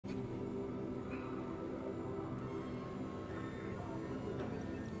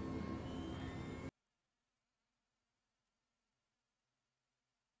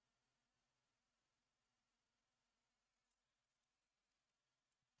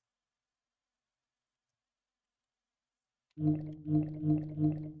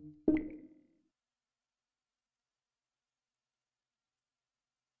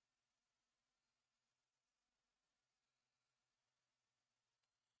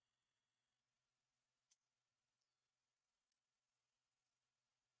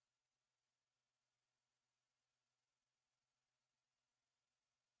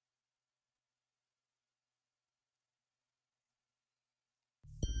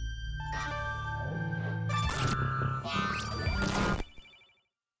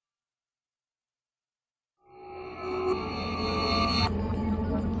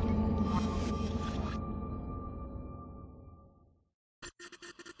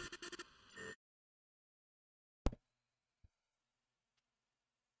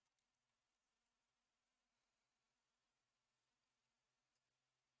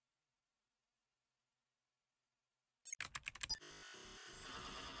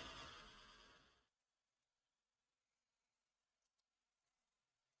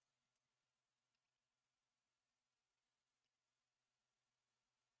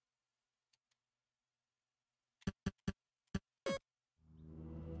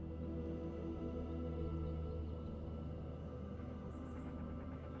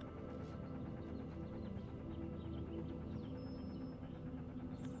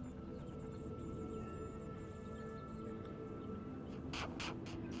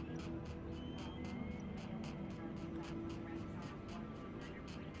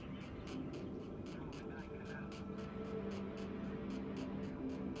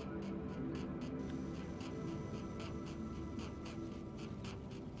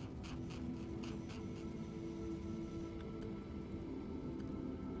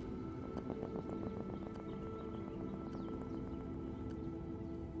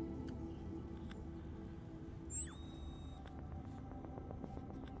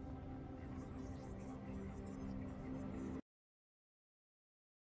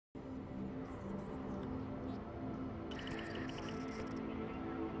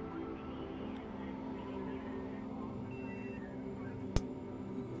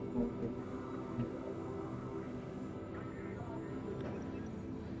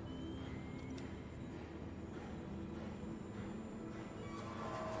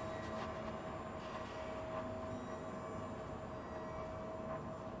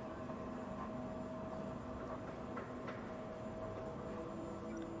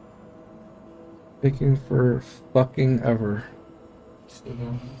Taking for fucking ever.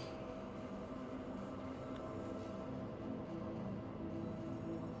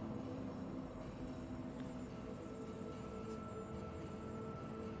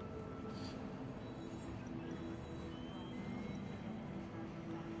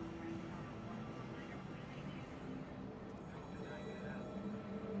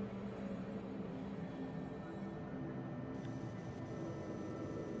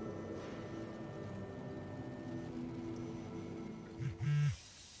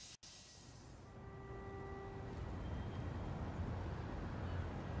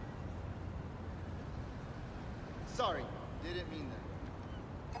 Sorry, didn't mean that.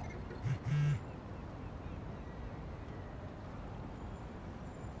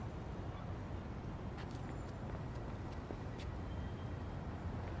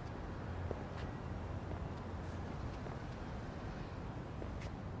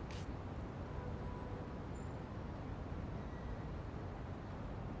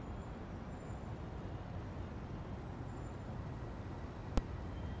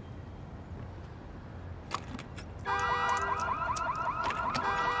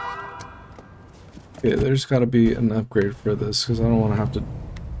 Okay, there's got to be an upgrade for this because I don't want to have to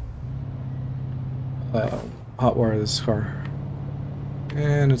hotwire this car.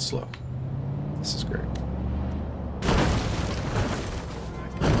 And it's slow. This is great.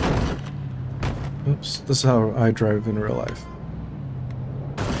 Oops, this is how I drive in real life.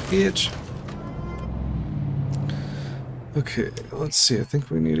 Bitch. Okay, let's see. I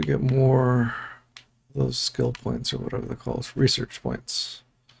think we need to get more of those skill points or whatever they're called, research points.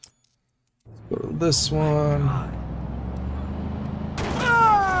 Go to this one.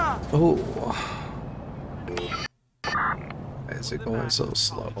 Oh. Why is it going so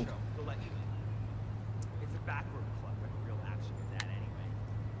slow?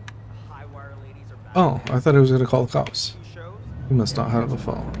 Oh, I thought he was going to call the cops. He must not have a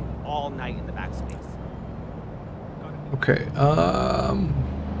phone. All night in the backspace. Okay, let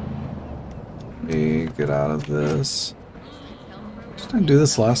me get out of this. Didn't I do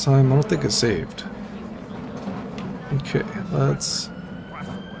this last time? I don't think it saved. Okay, let's...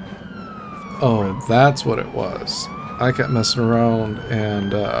 Oh, that's what it was. I kept messing around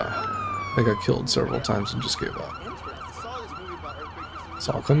and I got killed several times and just gave up. It's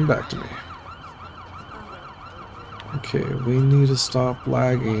all coming back to me. Okay, we need to stop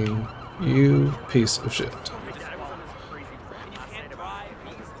lagging. You piece of shit.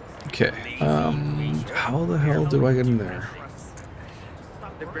 Okay, how the hell do I get in there?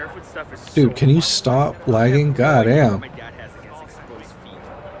 Dude, can you stop lagging? God damn.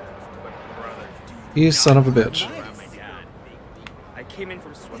 You son of a bitch. I came in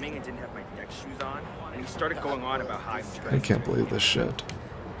from swimming and didn't have my deck shoes on, and he started going on about how I can't believe this shit.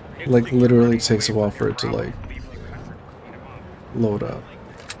 Like, literally takes a while for it to, like, load up.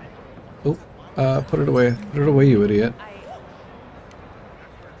 Oh, put it away. Put it away, you idiot.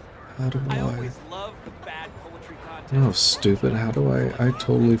 How do I... Oh, stupid. How do I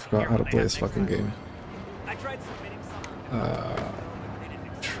totally forgot how to play this fucking game.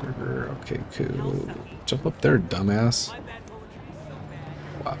 Trigger. Okay, cool. Jump up there, dumbass.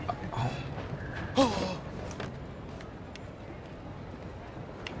 Wow.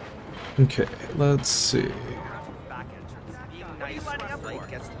 Okay, let's see.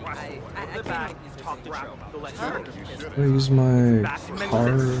 I use my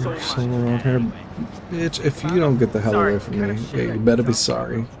car somewhere around here. Bitch, if you don't get the hell away from me, yeah, you better be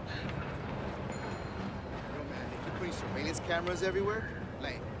sorry.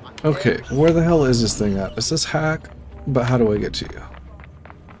 Okay, where the hell is this thing at? Is this hack? But how do I get to you?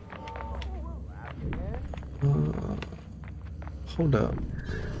 Hold up.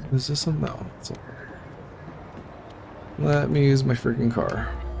 Is this a no? Let me use my freaking car.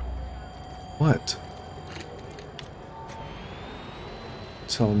 What?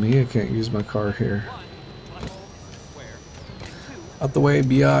 Tell me I can't use my car here. Out the way,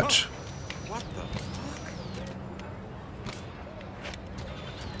 biatch.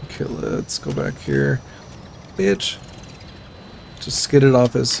 Okay, let's go back here. Bitch. Just skid it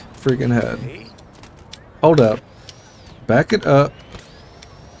off his freaking head. Hold up. Back it up.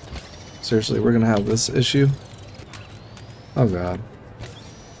 Seriously, we're gonna have this issue? Oh god.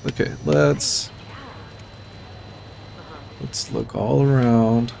 Okay, let's look all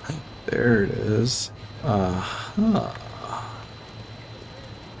around. There it is. Uh-huh.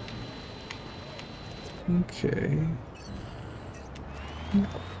 Okay.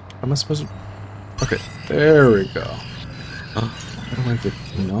 Am I supposed to... Okay, there we go. How do I get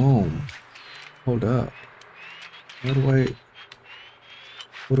gnome? Hold up. What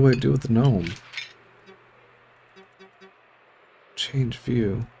do I do with the gnome? Change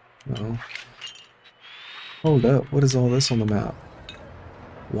view. No. Hold up. What is all this on the map?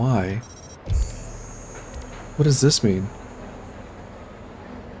 Why? What does this mean?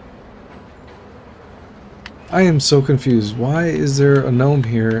 I am so confused. Why is there a gnome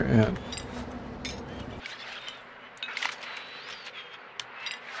here and...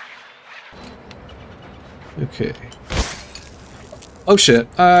 Okay. Oh shit,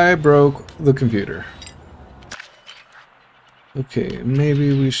 I broke the computer. Okay,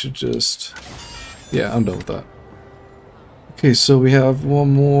 maybe we should just... Yeah, I'm done with that. Okay, so we have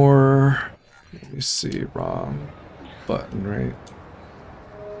one more... Let me see, wrong button, right?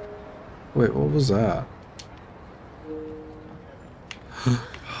 Wait, what was that?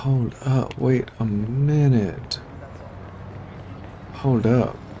 Hold up, wait a minute. Hold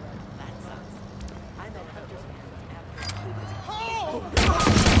up.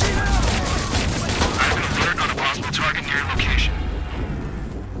 Target near location.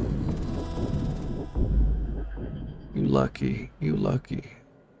 You lucky, you lucky.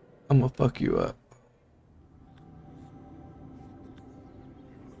 I'm gonna fuck you up.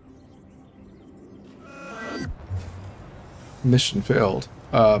 Mission failed.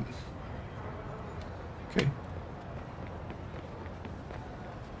 Okay.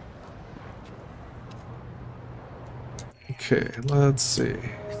 Okay, let's see.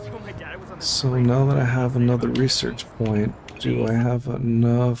 So now that I have another research point, do I have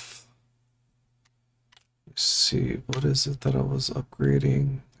enough? Let's see, what is it that I was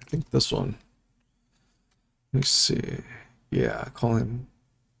upgrading? I think this one. Let me see. Yeah, call him.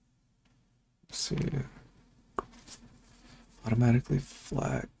 Let's see. Automatically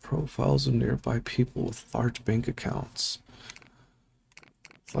flag profiles of nearby people with large bank accounts.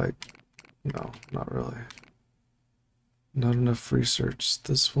 It's like, no, not really. Not enough research.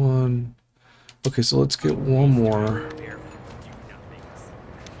 This one. Okay, so let's get one more.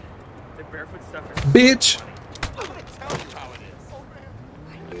 Bitch!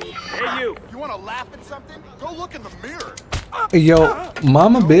 Hey, you! You want to laugh at something? Go look in the mirror. Hey, yo,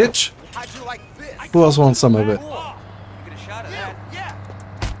 mama bitch. How'd you like this? Who else wants some of it? Yeah.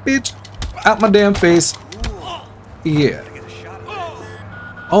 Bitch, out my damn face. Yeah.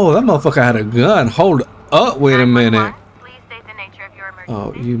 Oh, that motherfucker had a gun. Hold up, wait a minute.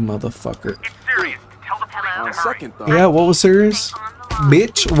 Oh, you motherfucker. It's serious. Tell the police to On hurry. second thought. Yeah, what was serious?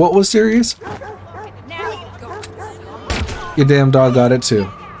 Bitch, what was serious? Your damn dog got it too.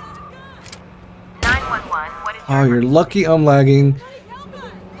 911, what is Oh, you're lucky I'm lagging.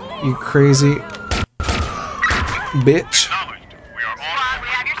 You crazy bitch. Squad, we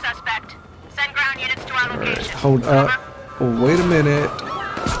have your suspect. Send ground units to our location. Hold up. Oh, wait a minute.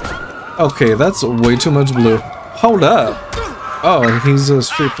 Okay, that's way too much blue. Hold up. Oh, he's a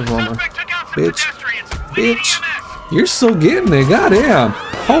street performer. Bitch. Bitch. You're still getting it. Goddamn.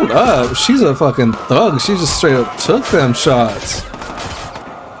 Hold up. She's a fucking thug. She just straight up took them shots.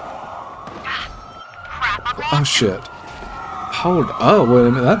 Oh, shit. Hold up. Wait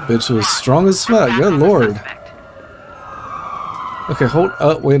a minute. That bitch was strong as fuck. Good lord. Okay, hold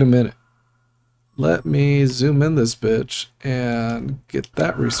up. Wait a minute. Let me zoom in this bitch and get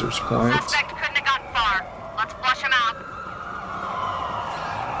that research point. Suspect couldn't have gotten far. Let's flush him out.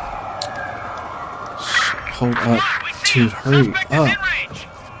 Hold up. Dude, hurry up.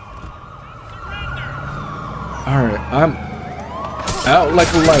 Alright, I'm out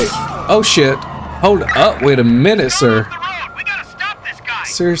like a light. Oh shit. Hold up. Wait a minute, sir. We gotta stop this guy.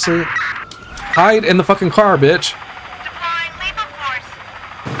 Seriously? Hide in the fucking car, bitch. Deploying lethal force.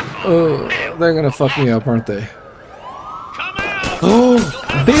 Oh, they're gonna fuck me up, aren't they? Oh,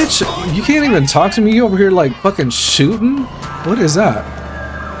 bitch. You can't even talk to me. You over here like fucking shooting? What is that?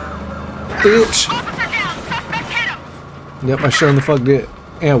 Bitch. Officer down. Suspect hit him. Yep, I sure the fuck did.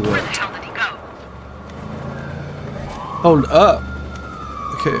 And what? How did he go? Hold up.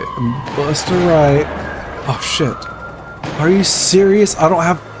 Okay, Buster right. Oh shit. Are you serious? I don't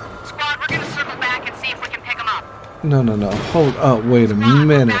have. Squad, we're gonna circle back and see if we can pick him up. No, no, no. Hold up. Wait a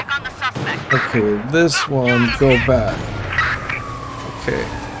minute. Back on the suspect. Okay, this one, go back. Okay,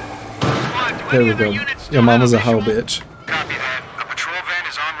 there we go. Your mama's a hoe, bitch. Copy that. A patrol van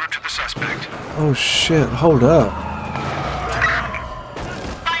is en route to the suspect. Oh shit, hold up.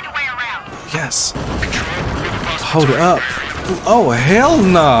 Find a way around. Yes. Hold up. Oh, hell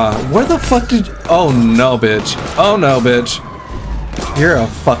nah. Where the fuck did you... Oh no, bitch. Oh no, bitch. You're a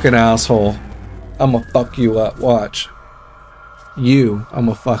fucking asshole. I'ma fuck you up. Watch.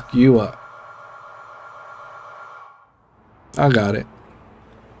 I'ma fuck you up. I got it.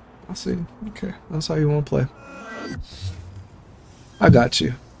 I see. Okay, that's how you want to play. I got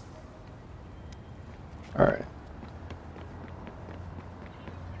you. Alright.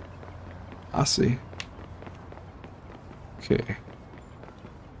 I see. Okay.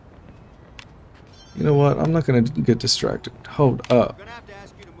 You know what? I'm not gonna get distracted. Hold up.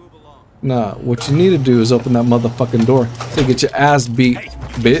 Nah, what you need to do is open that motherfucking door to get your ass beat,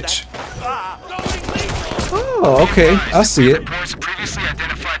 bitch. Oh, okay. I see it. Reports a previously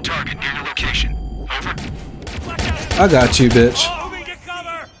identified target near your location. Over. I got you, bitch.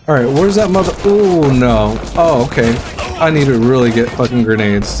 Alright, where's that mother... Ooh, no. Oh, okay. I need to really get fucking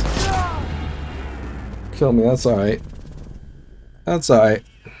grenades. Kill me, that's alright. That's alright.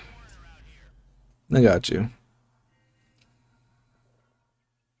 I got you.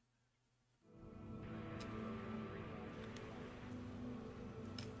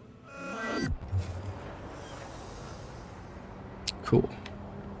 Cool.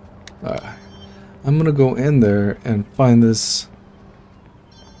 Alright. I'm gonna go in there and find this...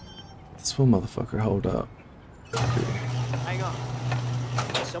 This one motherfucker. Hold up. Okay. Hang on.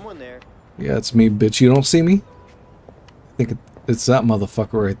 There's someone there. Yeah, it's me, bitch. You don't see me? I think it's that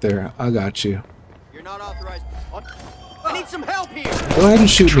motherfucker right there. I got you. You're not authorized. I need some help here. Go ahead and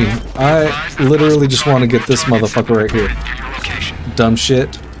shoot me. I literally just want to get this motherfucker right here. Near your location. Dumb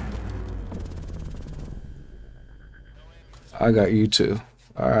shit. I got you too.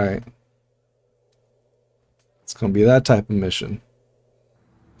 Alright. It's gonna be that type of mission.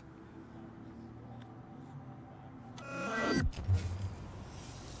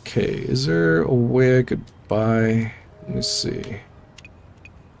 Okay, is there a way I could buy... Let me see.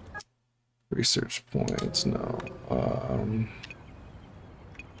 Research points, no.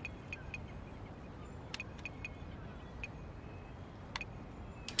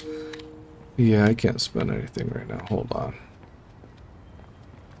 Yeah, I can't spend anything right now. Hold on.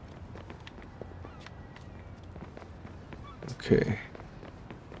 Okay.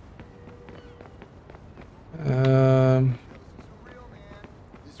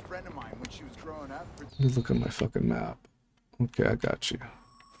 This friend of mine, when she was growing up, Let me look at my fucking map. Okay, I got you.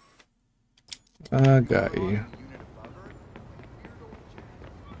 I got you.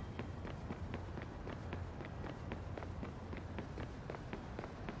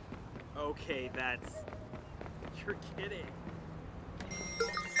 Okay, that's... You're kidding.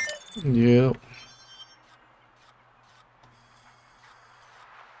 Yep.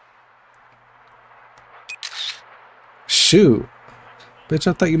 shoot. Bitch,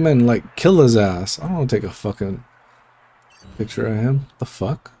 I thought you meant like kill his ass. I don't want to take a fucking picture of him. The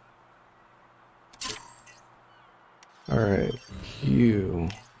fuck? Alright, you.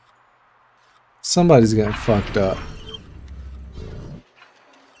 Somebody's getting fucked up.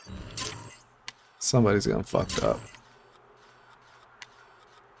 Somebody's getting fucked up.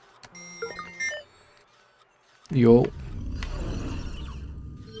 Yo.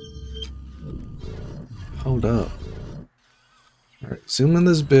 Hold up. Alright, zoom in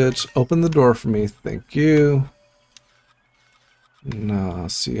this bitch. Open the door for me. Thank you. Nah,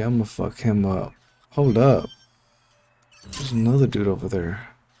 see, I'm gonna fuck him up. Hold up. There's another dude over there.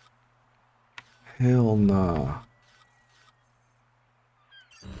 Hell nah.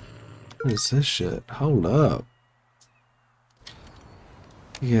 What is this shit? Hold up.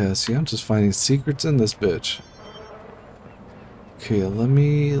 Yeah, see, I'm just finding secrets in this bitch. Okay, let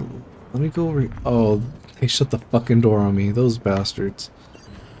me go over. Oh, they shut the fucking door on me. Those bastards.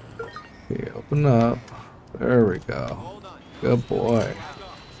 Okay, open up. There we go. Good boy.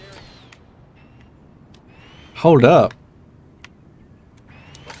 Hold up.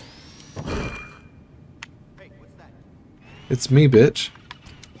 It's me, bitch.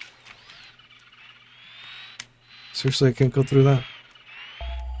 Seriously, I can't go through that?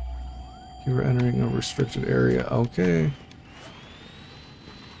 You were entering a restricted area. Okay.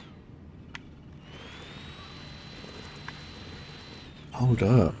 Hold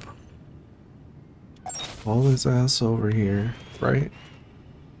up. All his ass over here, right?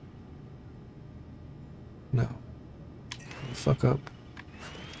 No. Fuck up.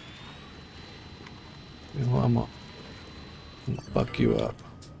 You know, I'm gonna fuck you up.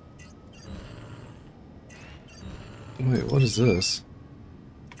 Wait, what is this?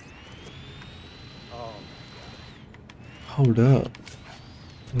 Hold up.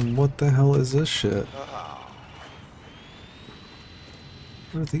 And what the hell is this shit?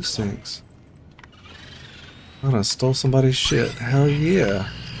 What are these things? I done stole somebody's shit. Hell yeah.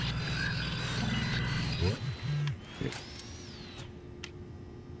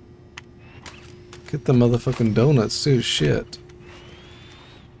 Get the motherfucking donuts too, shit.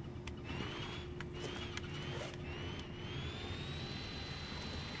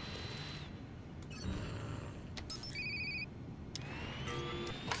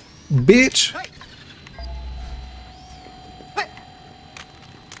 Bitch!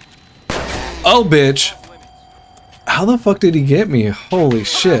 Oh, bitch! How the fuck did he get me? Holy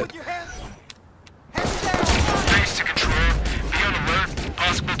shit. Base to control. Be on alert.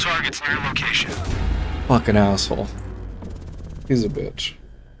 Possible targets near your location. Fucking asshole. He's a bitch.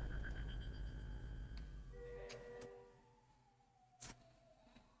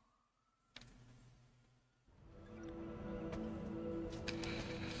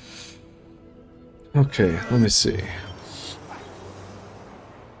 Okay, let me see.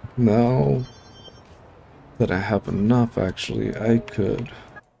 Now that I have enough, actually, I could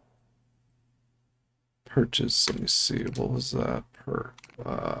purchase. Let me see. What was that perk?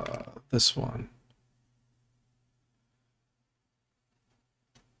 This one.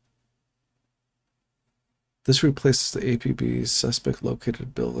 This replaces the APB's suspect located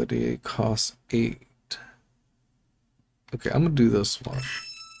ability. It costs 8. Okay, I'm gonna do this one.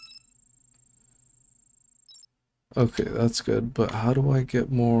 Okay, that's good, but how do I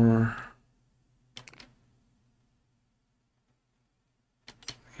get more?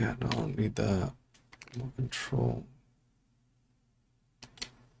 Yeah, no, I don't need that. More control.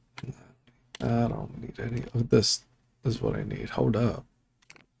 I don't need any. Oh, this is what I need. Hold up.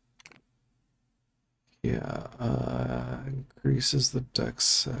 Yeah, increases the dex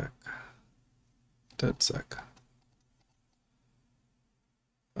sec. Dead sec.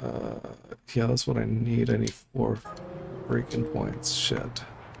 Yeah, that's what I need. I need 4 breaking points. Shit.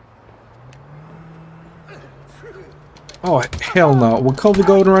 Oh, hell no. Will COVID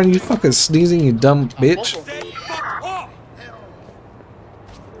going around you fucking sneezing, you dumb bitch?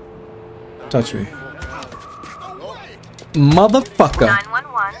 Touch me. Motherfucker.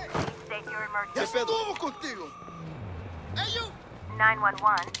 911, state your emergency.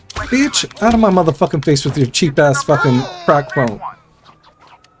 911. Bitch, out of my motherfucking face with your cheap ass fucking crack phone.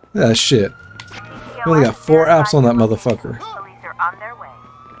 That shit. You only got 4 apps on that motherfucker. Police are on their way.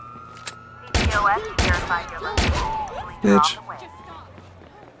 CTOS verified your location. Police Bitch. are on the way.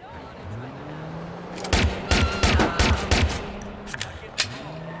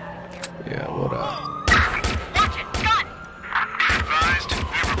 Yeah, what up? Watch it, gun! Be advised, we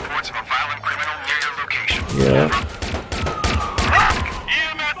have reports of a violent criminal near your location. Yeah,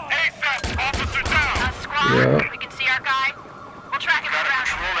 EMS ASAP, officer down. Squad, Yeah. we can see our guy. We'll track him Got a around.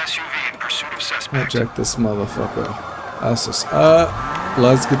 patrol SUV in pursuit of I'll suspect. check this motherfucker. That's just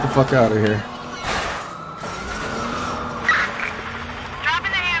let's get the fuck out of here.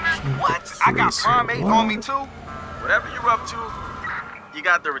 Dropping the hammer. What? I got primate on me too? Whatever you're up to, you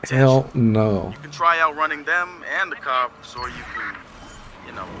got their attention. Hell no. You can try out running them and the cops, or you can,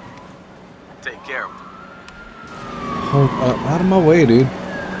 you know, take care of them. Hold up, out of my way, dude.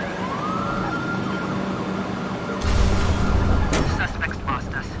 Suspects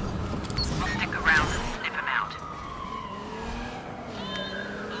lost us. We'll stick around and sniff him out.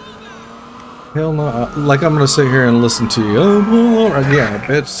 Hell no. Like I'm gonna sit here and listen to you. Oh, yeah,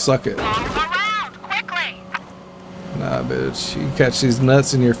 bitch, suck it. Around, quickly! Nah, bitch, you catch these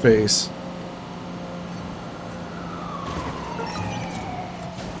nuts in your face.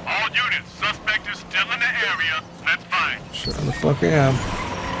 All units, suspect is still in the area. That's fine. Sure the fuck am.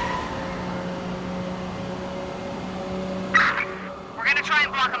 We're gonna try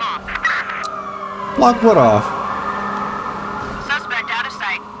and block him off. Block what off? Suspect out of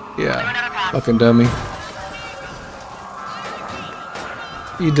sight. Do Yeah. another pass. Fucking dummy.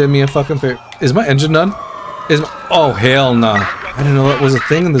 You did me a fucking favor. Is my engine done? Oh hell nah. I didn't know that was a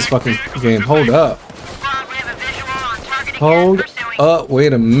thing in this fucking game. Hold up. Squad, we have a visual on target again. Hold Pursuing. up.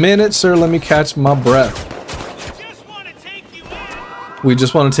 Wait a minute, sir. Let me catch my breath. We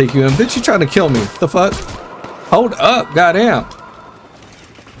just want to take you in. Bitch, you trying to kill me. The fuck? Hold up. Goddamn.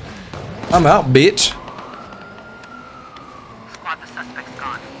 I'm out, bitch. Squad, the suspect's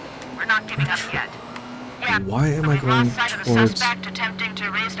gone. We're not giving up yet. Yeah. Why am I We've going lost sight of the towards... suspect attempting to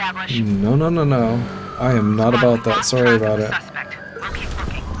reestablish. No, no, no, no. I am not Squad, about we've that. lost Sorry track of about the it. Suspect. We'll keep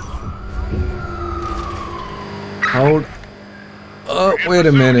looking. Hold up. Wait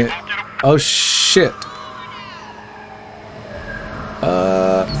a minute. Oh, shit.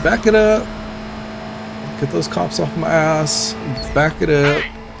 Back it up. Get those cops off my ass. Back it up.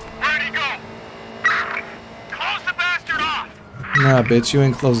 Where'd he go? Close the bastard off! Nah, bitch, you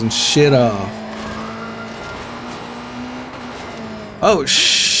ain't closing shit off. Oh,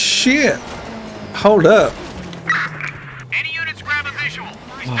 shit. Hold up. Any units grab a visual.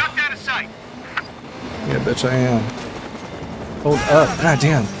 He's ducked out of sight. Yeah, bitch, I am. Hold up. Ah,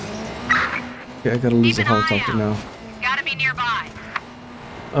 damn. Okay, I gotta lose the Keep an eye helicopter out. now. He's gotta be nearby.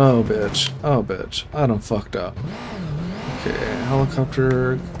 Oh, bitch. Oh, bitch. I done fucked up. Okay,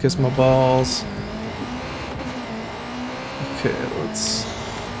 helicopter. Kiss my balls. Okay, let's...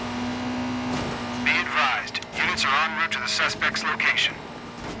 Be advised, units are en route to the suspect's location.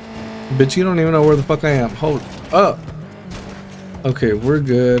 Bitch, you don't even know where the fuck I am. Hold up. Okay, we're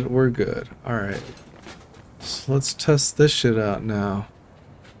good. We're good. Alright. So let's test this shit out now.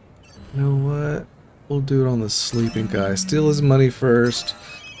 You know what? We'll do it on the sleeping guy. Steal his money first.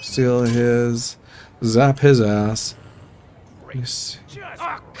 Steal his... Zap his ass. Let me see.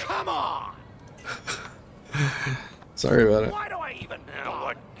 Oh, come on! Sorry about it. Why do I even know?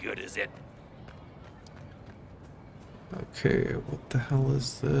 What good is it? Okay, what the hell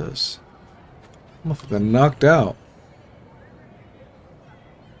is this? I'm fucking knocked out.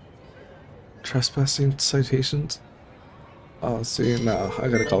 Trespassing citations? Oh, see, no, I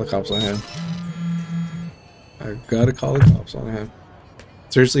gotta call the cops on him. I gotta call the cops on him.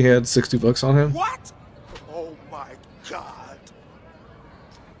 Seriously, he had 60 bucks on him? What? Oh my god.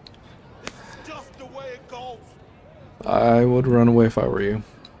 This is just the way it goes. I would run away if I were you.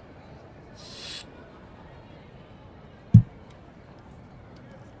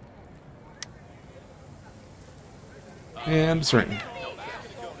 And it's raining.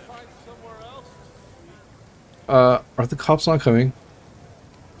 Are the cops not coming?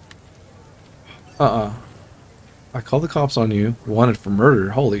 I called the cops on you. Wanted for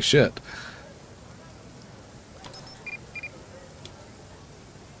murder. Holy shit.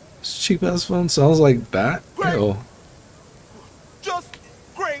 This cheap ass phone sounds like that? Ew. Just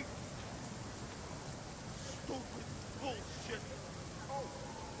great. Stupid bullshit.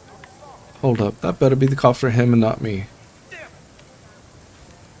 Hold up. That better be the cops for him and not me.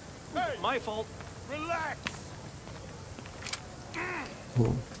 My fault. Relax.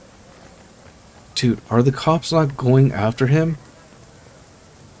 Whoa. Dude, are the cops not going after him?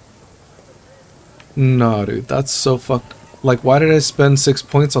 Nah, dude, that's so fucked. Like, why did I spend 6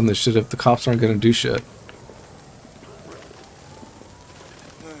 points on this shit if the cops aren't gonna do shit?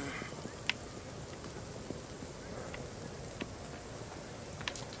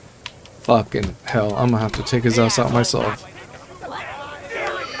 Fucking hell, I'm gonna have to take his ass out myself.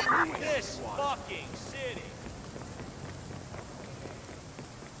 This fucking city.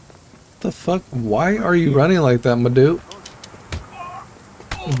 The fuck? Why are you running like that, my dude?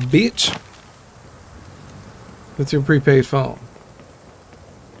 Bitch. With your prepaid phone.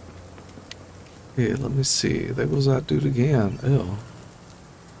 Hey, let me see. There goes that dude again. Ew.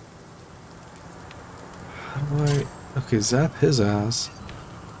 How do I... Okay, zap his ass.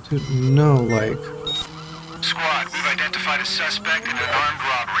 Dude, no, like... Squad, we've identified a suspect in an armed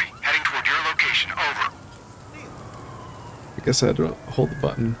robbery. Heading toward your location. Over. I guess I had to hold the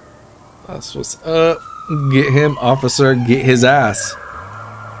button. That's what's up. Get him, officer. Get his ass.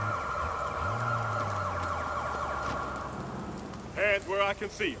 Hands where I can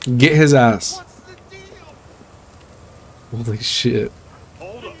see. Get his ass. What's the deal? Holy shit.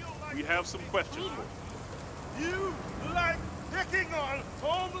 Hold up. We have some questions for you. You like picking on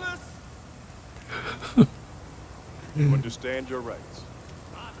homeless? You understand your rights.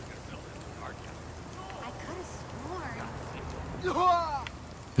 I could have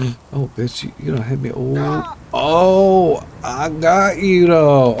sworn. Oh, bitch, you don't hit me. Oh, oh, I got you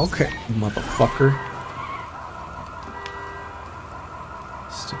though. Okay, motherfucker.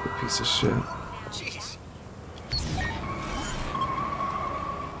 Stupid piece of shit. Jeez.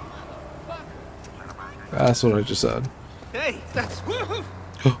 That's what I just said. Hey, that's...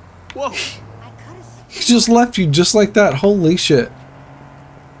 Whoa. I could have He just left you just like that. Holy shit.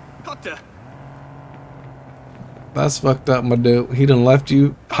 What the... That's fucked up, my dude. He done left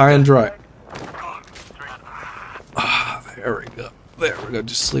you high and dry. Ah, there we go. There we go.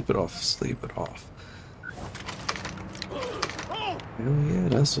 Just sleep it off. Sleep it off. Hell yeah,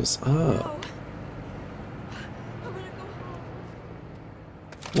 that's what's up. I'm gonna go home.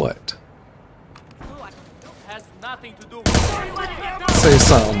 What? Has nothing to do with Say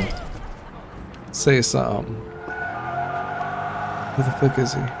something. Say something. Who the fuck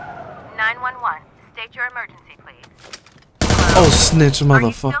is he? 911. State your emergency, please. Oh, snitch Are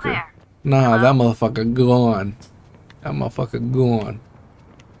you still motherfucker. there? Nah, Hello? that motherfucker gone. That motherfucker gone.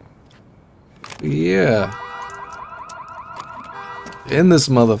 Yeah. In this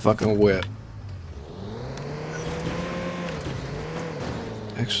motherfucking whip.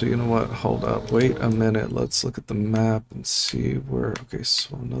 Actually, you know what? Hold up. Wait a minute. Let's look at the map and see where... Okay,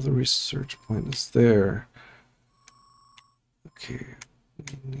 so another research point is there. Okay.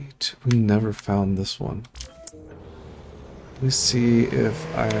 We never found this one. Let me see if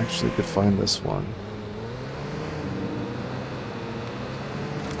I actually could find this one.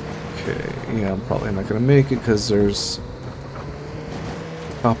 Okay, yeah, I'm probably not gonna make it because there's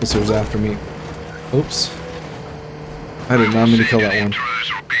officers after me. Oops. I did not mean to kill that one.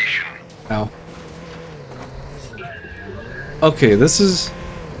 Ow. Okay, this is...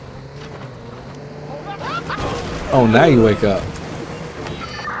 Oh, now you wake up.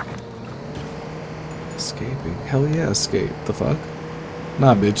 Escaping? Hell yeah, escape. The fuck?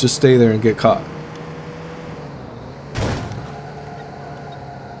 Nah, bitch, just stay there and get caught.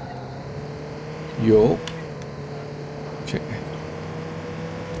 Yo. Okay.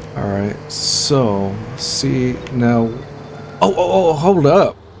 Alright, so, see, now... Oh, hold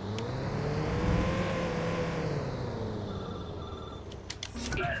up!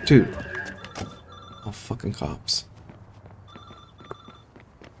 Dude. Oh, fucking cops.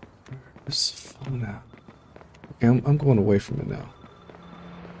 Where's the phone at? Okay, I'm going away from it now.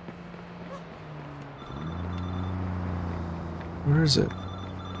 Where is it?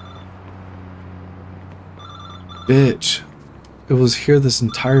 Bitch. It was here this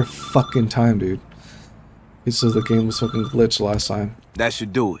entire fucking time, dude. He says the game was fucking glitched last time. That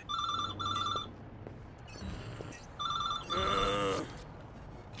should do it.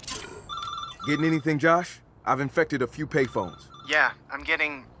 Getting anything, Josh? I've infected a few payphones. Yeah, I'm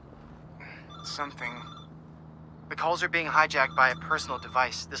getting... something. The calls are being hijacked by a personal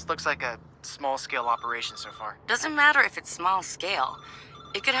device. This looks like a small-scale operation so far. Doesn't matter if it's small scale.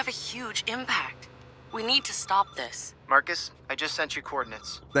 It could have a huge impact. We need to stop this. Marcus, I just sent you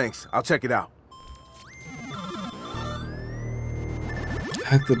coordinates. Thanks, I'll check it out.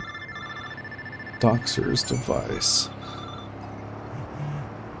 Hack the Doxer's device.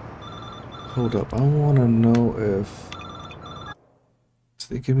 Hold up, I want to know if... Did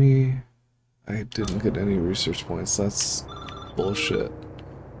they give me... I didn't get any research points. That's bullshit.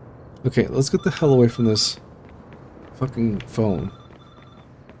 Okay, let's get the hell away from this fucking phone.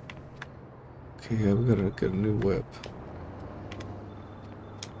 Okay, yeah, we gotta get a new whip.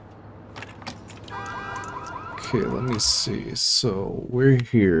 Okay, let me see. So, we're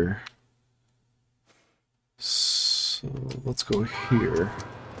here. So, let's go here.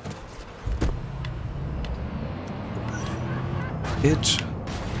 Bitch.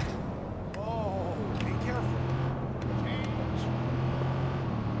 Oh, be careful.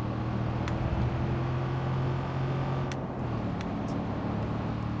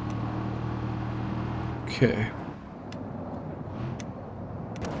 Okay.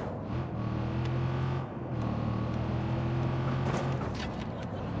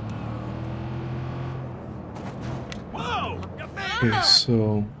 Okay,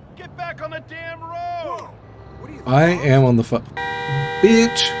 so Get back on the damn road! I am on the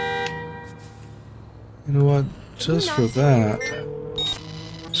bitch. You know what? Just for that.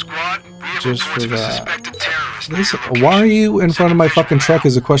 Squad, we have Just for reports of a that. suspected terrorist. Listen, why are you in front of my fucking truck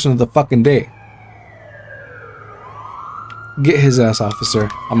is a question of the fucking day. Get his ass, officer.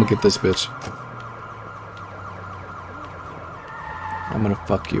 I'm gonna get this bitch. I'm gonna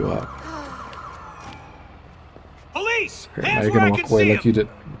fuck you up. Police! Here, now you're gonna walk away like you did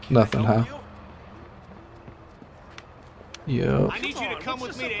nothing, huh? Yo. I need you to come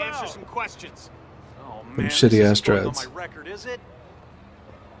with me to answer some questions. Oh Them shitty ass going on dreads. my record, is it?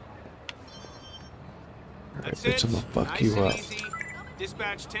 Alright, bitch, I'm gonna fuck you up. Easy.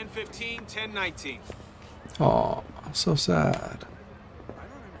 Dispatch 1015, 1019. Aw, I'm so sad.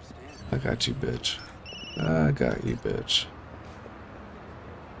 I got you, bitch. I got you, bitch.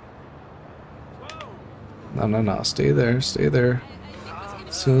 No, no, no. Stay there. Stay there.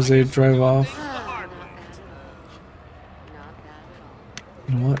 As soon as they drive off.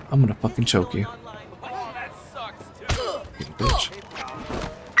 You know what? I'm gonna fucking choke you. You bitch.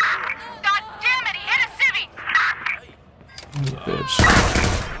 God damn it, he hit a civvy! You bitch.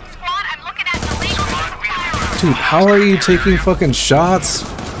 Squad, I'm looking at the legal Dude, how are you taking fucking shots?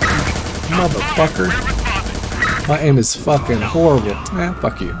 Motherfucker. My aim is fucking horrible. Eh,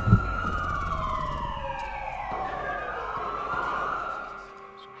 fuck you.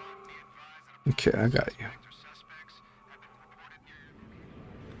 Okay, I got you.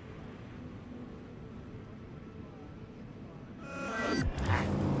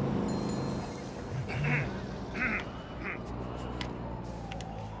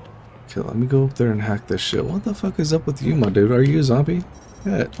 Okay, let me go up there and hack this shit. What the fuck is up with you, my dude? Are you a zombie?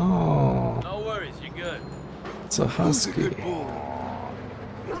 Yeah. Oh. No worries, you're good. It's a husky.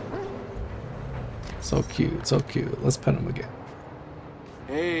 So cute, so cute. Let's pet him again.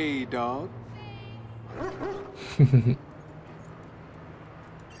 Hey, dog. Who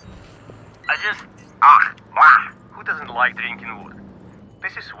doesn't like drinking water?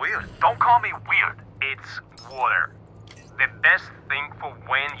 This is weird. Don't call me weird. It's water. The best thing for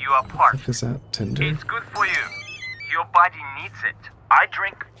when you are parched. What is that? Tinder? It's good for you. Your body needs it. I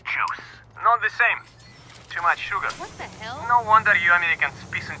drink juice. Not the same. Too much sugar. What the hell? No wonder you Americans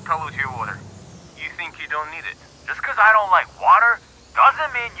piss and pollute your water. You think you don't need it. Just because I don't like water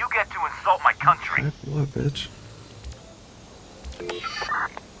doesn't mean you get to insult my country. Heck, what, bitch?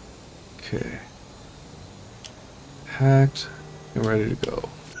 Okay. Hacked and ready to go.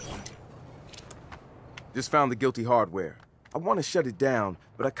 Just found the guilty hardware. I want to shut it down,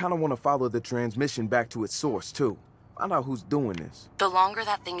 but I kind of want to follow the transmission back to its source, too. Find out who's doing this. The longer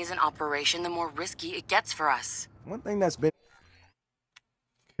that thing is in operation, the more risky it gets for us. One thing that's been...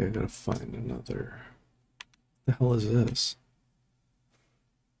 Okay, I gotta find another... What the hell is this?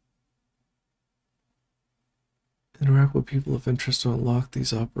 Interact with people of interest to unlock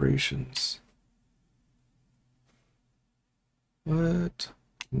these operations. What?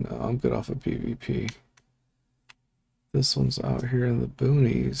 No, I'm good off of PvP. This one's out here in the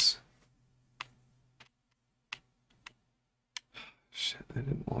boonies. Shit, I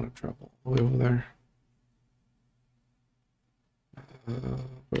didn't want to travel all the way over there.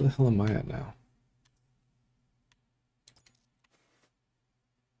 Where the hell am I at now?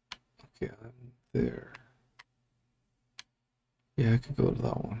 Okay, I'm there. Yeah, I could go to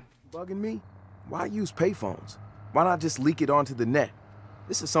that one. Bugging me? Why use payphones? Why not just leak it onto the net?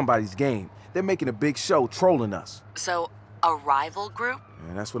 This is somebody's game. They're making a big show trolling us. So, a rival group?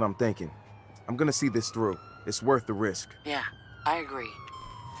 Yeah, that's what I'm thinking. I'm gonna see this through. It's worth the risk. Yeah, I agree.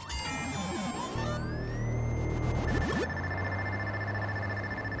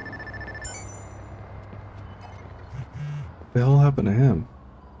 What the hell happened to him?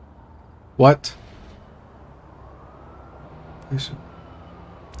 What?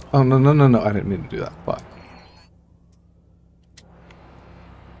 Oh, no, no, no, no. I didn't mean to do that. Fuck.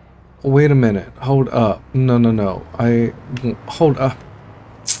 Wait a minute. Hold up. No, no, no. Hold up.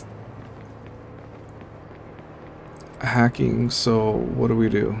 Hacking, so what do we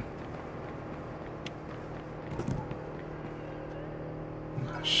do?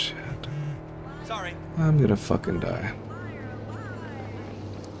 Oh, shit. Sorry. I'm gonna fucking die.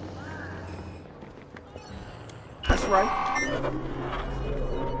 That's right.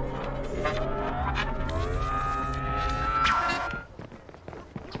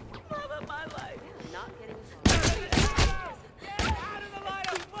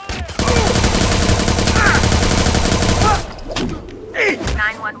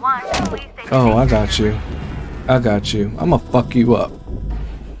 Oh, I got you. I got you. I'ma fuck you up.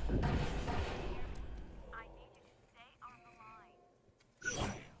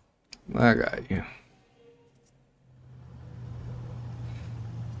 I got you.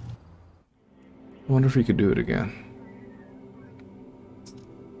 I wonder if he could do it again.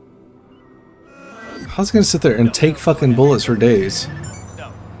 I was gonna sit there and take fucking bullets for days.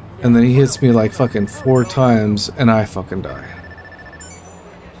 And then he hits me like fucking 4 times and I fucking die.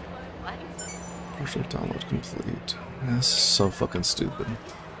 Partial download complete. This is so fucking stupid.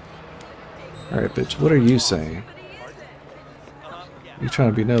 Alright, bitch, what are you saying? You trying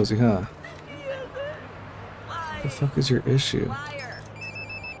to be nosy, huh? What the fuck is your issue?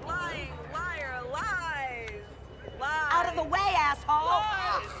 Out of the way, asshole!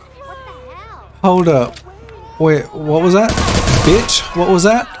 What the hell? Hold up. Wait, what was that? Bitch, what was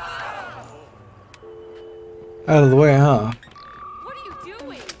that? Out of the way, huh? What are you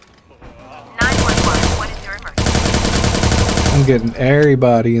doing? 911, what is your emergency? I'm getting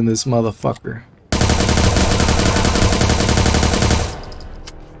everybody in this motherfucker.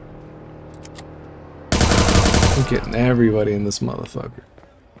 I'm getting everybody in this motherfucker.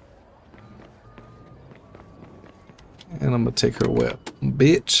 And I'm gonna take her whip.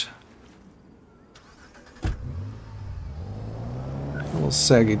 Bitch. Little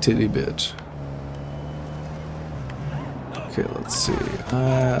saggy titty bitch. Okay, let's see.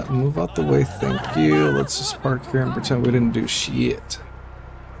 Move out the way, thank you. Let's just park here and pretend we didn't do shit.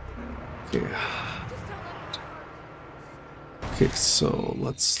 Okay. Okay, so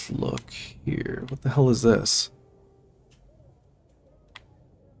let's look here. What the hell is this?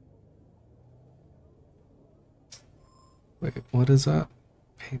 Wait, what is that?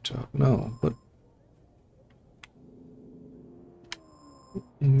 Paint job? No, but...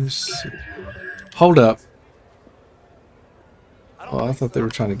 Let me see. Hold up. Oh, I thought they were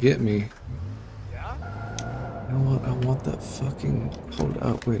trying to get me. You know what? I want that fucking... Hold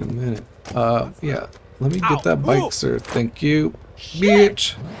up, wait a minute. Yeah. Let me get that bike, sir. Thank you.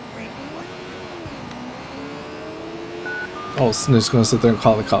 Bitch! Oh, Snitch's gonna sit there and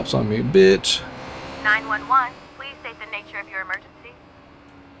call the cops on me. Bitch! 911, please state the nature of your emergency.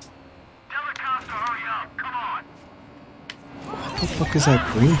 Tell the cops to hurry up. Come on. What the fuck is that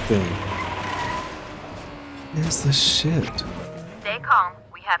green thing? What is this shit? Stay calm.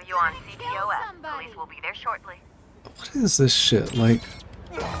 We have you on CPOS. Police will be there shortly. What is this shit? Like...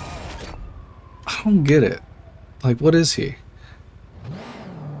 I don't get it. Like, what is he?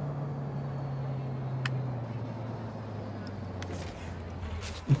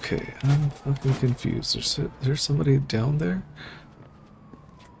 Okay, I'm fucking confused. There's somebody down there?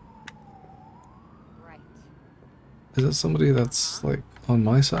 Right. Is it somebody that's, like, on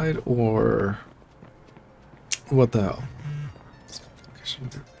my side, or... What the hell?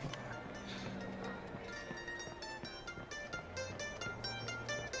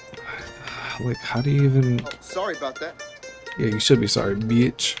 Like, how do you even... Oh, sorry about that. Yeah, you should be sorry,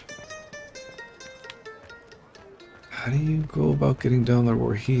 bitch. How do you go about getting down there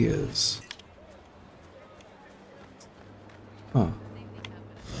where he is? Huh.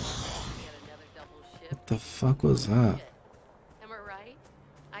 What the fuck was that? Am I right?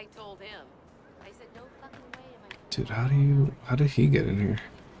 I told him. I said no fucking way am I. Dude, how did he get in here?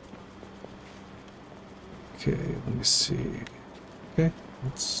 Okay, let me see. Okay,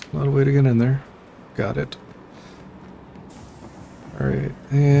 that's not a way to get in there. Got it. Alright,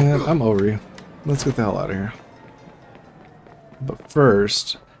 and I'm over you. Let's get the hell out of here. But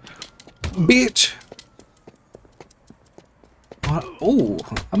first... Bitch! What? Oh,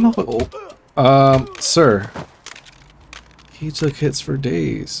 I'm not... Oh. Sir. He took hits for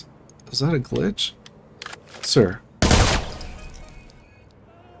days. Is that a glitch? Sir.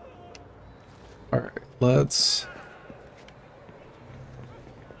 Alright, let's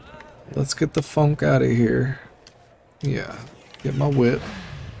get the funk out of here. Yeah, get my whip.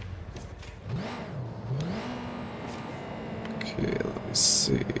 Okay, let me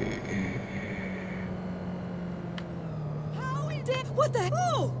see. What the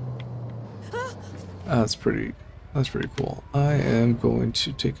hell? That's pretty cool. I am going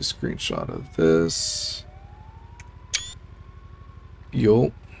to take a screenshot of this.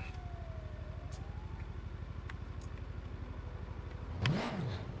 Yo.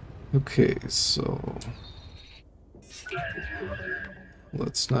 Okay, so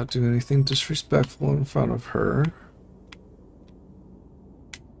let's not do anything disrespectful in front of her.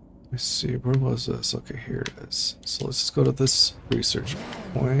 Let me see, where was this? Okay, here it is. So let's just go to this research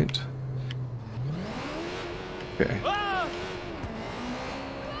point. Okay.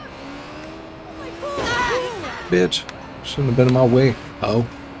 Bitch, shouldn't have been in my way. Oh.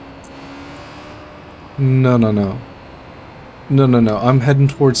 No, no, no. No, no, no. I'm heading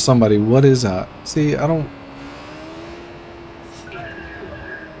towards somebody. What is that? See, I don't...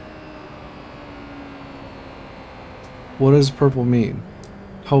 What does purple mean?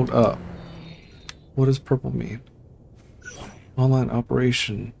 Hold up. What does purple mean? Online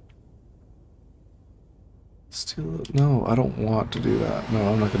operation. Steal it. No, I don't want to do that. No,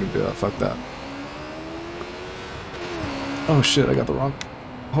 I'm not going to do that. Fuck that. Oh shit, I got the wrong.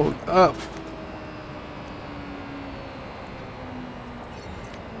 Hold up.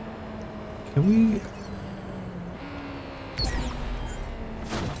 Can we?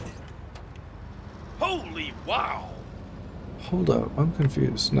 Holy wow! Hold up, I'm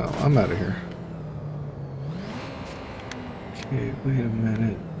confused. No, I'm out of here. Okay, wait a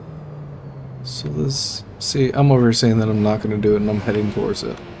minute. So this... See, I'm over here saying that I'm not going to do it and I'm heading towards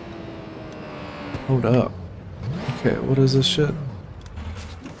it. Hold up. Okay, what is this shit?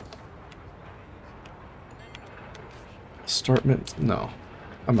 Start mint... No.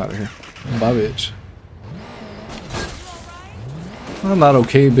 I'm out of here. Bye, bitch. I'm not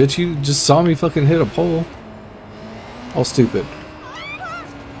okay, bitch. You just saw me fucking hit a pole. All stupid.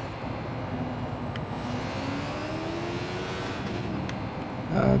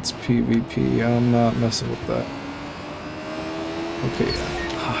 That's PvP. I'm not messing with that. Okay.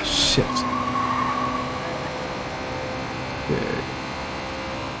 Ah, shit. Okay.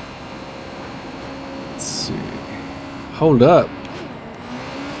 Let's see. Hold up.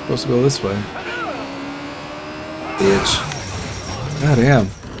 Supposed to go this way. Bitch. God damn.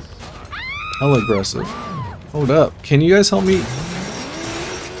 Hella aggressive. Hold up. Can you guys help me?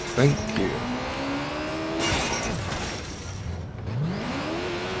 Thank you.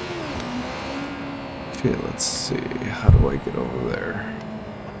 Okay, let's see. How do I get over there?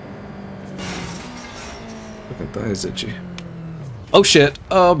 Look at that, is itchy. Oh shit!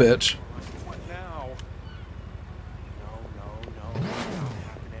 Oh bitch. What now?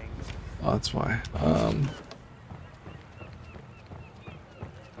 No. Oh, that's why.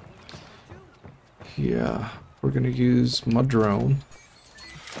 Yeah, we're gonna use my drone.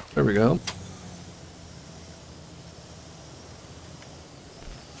 There we go.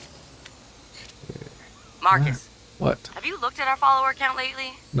 Marcus. What? Have you looked at our follower count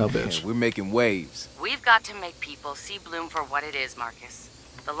lately? No, bitch. Yeah, we're making waves. We've got to make people see Bloom for what it is, Marcus.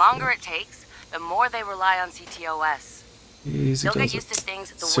 The longer it takes, the more they rely on CTOS. Easy They'll does get it. used to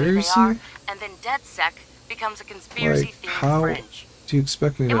things the Seriously? way they are, and then DedSec becomes a Like, conspiracy-themed how fringe. do you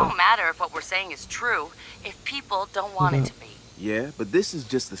expect me It to... won't matter if what we're saying is true if people don't want it to be. Yeah, but this is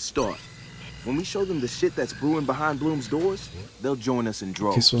just the start. When we show them the shit that's brewing behind Bloom's doors, they'll join us in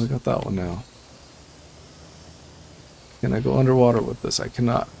droves. Okay, so I got that one now. Can I go underwater with this? I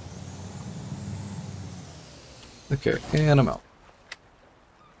cannot. Okay, and I'm out.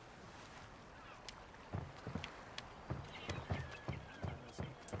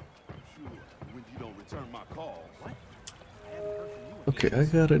 When you don't return my calls. What? Okay, I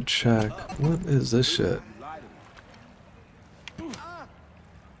gotta check. What is this shit?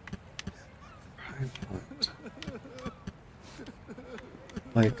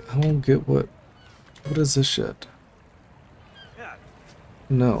 Like, I don't get what is this shit?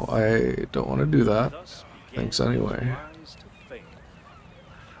 No, I don't want to do that. Thanks anyway.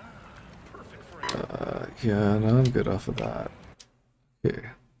 Yeah, no, I'm good off of that. Okay.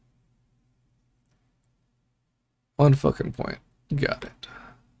 One fucking point. Got it.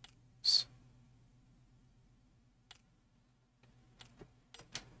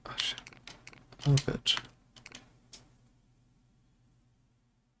 Oh shit. Oh bitch.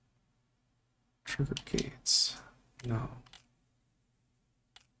 Trigger gates. No.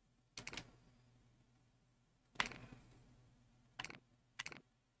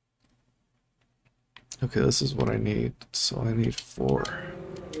 Okay, this is what I need. So I need 4.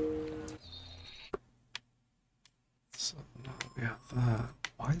 So now we have that.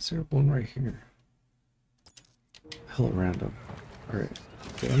 Why is there one right here? Hella random. Alright.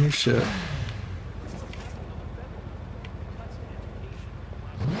 Get on your shit.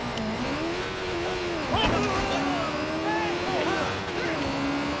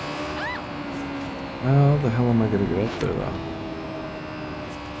 How the hell am I gonna get up there though?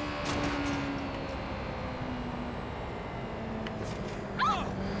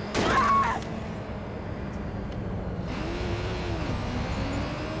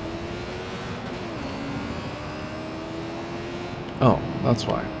 Oh, that's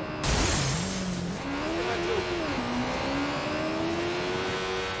why.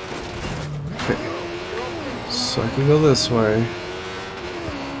 Okay. So I can go this way.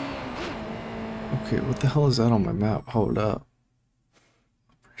 Okay, what the hell is that on my map? Hold up.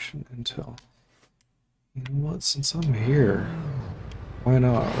 Operation Intel. You know what? Since I'm here, why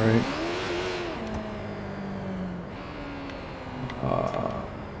not, right?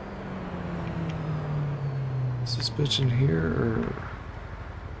 Is this bitch in here or?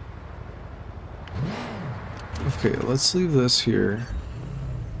 Okay, let's leave this here.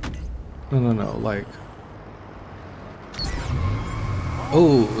 No, like.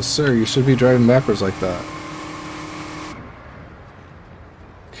 Oh, sir, you should be driving backwards like that.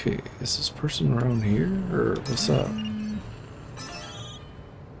 Okay, is this person around here or what's up?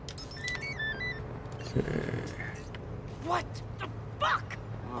 Okay. What the fuck?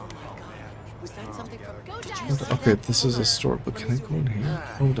 Oh my god. Was that something from Okay, this is a store, but can I go in here?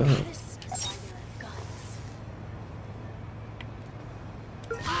 Hold up.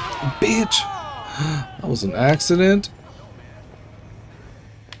 Bitch! That was an accident.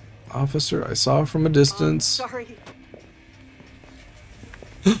 Officer, I saw from a distance. Sorry.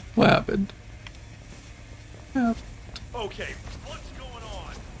 What happened? Okay, what's going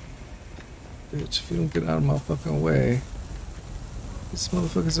on? Bitch, if you don't get out of my fucking way. These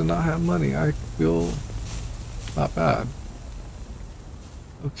motherfuckers do not have money. I feel not bad.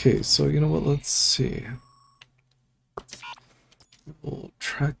 Okay, so you know what? Let's see. We'll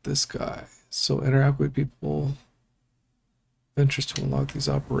track this guy. So interact with people. Ventures to unlock these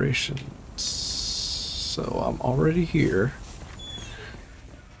operations. So I'm already here.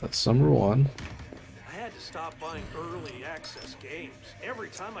 That's number one. I had to stop buying early access games. Every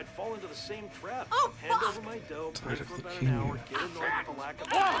time I'd fall into the same trap. Oh, hand over my dough, play for about an hour, get annoyed with the lack of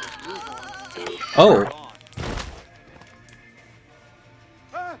progress, move on. Oh!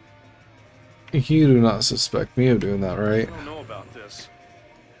 You do not suspect me of doing that, right? I don't know about this.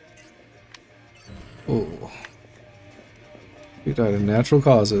 Oh. You died of natural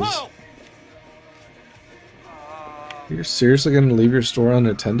causes. You're seriously gonna leave your store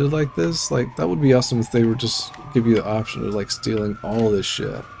unattended like this? Like, that would be awesome if they would just give you the option of, like, stealing all this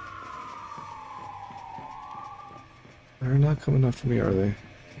shit. They're not coming after me, are they?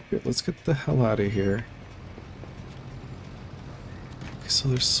 Okay, let's get the hell out of here. Okay, so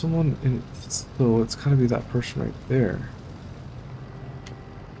there's someone in... So it's gotta be that person right there.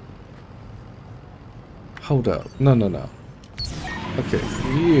 Hold up. No. Okay,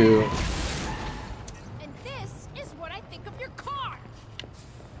 you... And this is what I think of your car.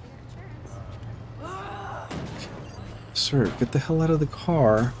 Sir, get the hell out of the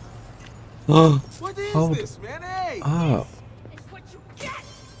car. What is this, man? Hey! Oh.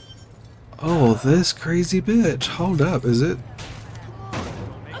 Oh, this crazy bitch. Hold up, is it?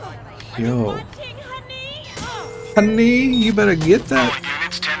 Yo. Honey, you better get that.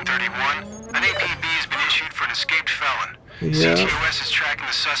 Units 1031. An APB has been issued for an escaped felon. Yeah. CTOS is tracking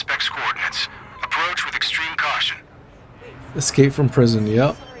the suspect's coordinates. Approach with extreme caution. Escape from prison,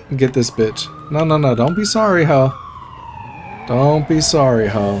 yep. Get this bitch. No, don't be sorry, ho. Don't be sorry,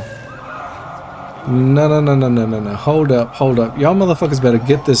 ho. No. Hold up. Y'all motherfuckers better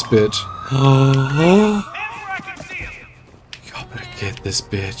get this bitch. Y'all better get this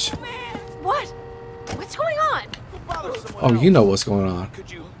bitch. What? What's going on? Oh, you know what's going on. Could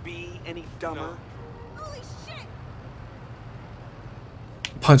you be any dumber? Holy shit!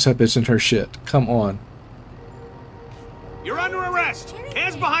 Punch that bitch in her shit. Come on. You're under arrest.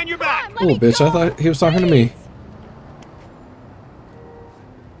 Hands behind your back. Oh, bitch, I thought he was talking to me.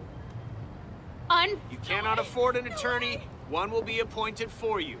 You cannot afford an attorney. One will be appointed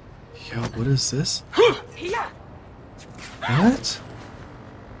for you. Yo, what is this? What?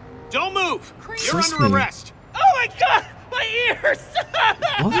 Don't move. You're under arrest. Oh my god, my ears!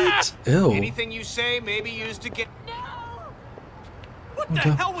 What? Ew. Anything you say may be used to get. No. What Hold the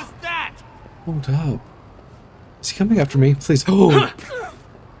up. hell was that? Hold up. Is he coming after me? Please. Oh.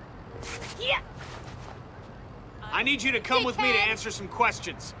 I need you to come with me to answer some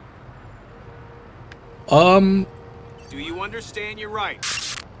questions. Do you understand your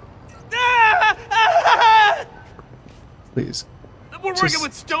rights? Please. We're working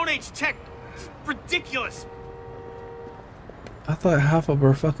with Stone Age tech. It's ridiculous. I thought half of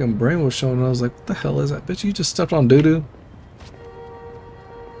her fucking brain was showing. And I was like, what the hell is that? Bitch, you just stepped on doo-doo.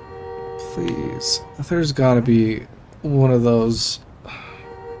 Please. There's gotta be one of those.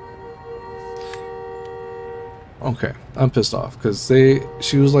 Okay, I'm pissed off because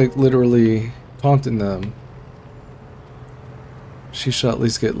she was like literally taunting them. She should at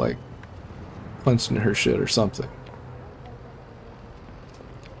least get like punched in her shit or something.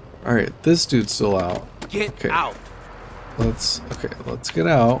 Alright, this dude's still out. Get out. Let's get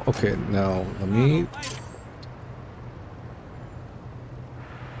out. Okay, now let me.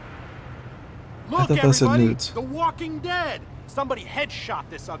 Look, I thought that said everybody, nudes. The Walking Dead. Somebody headshot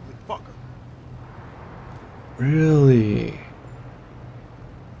this ugly fucker. Really?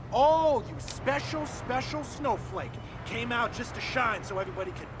 Oh, you special snowflake. Came out just to shine so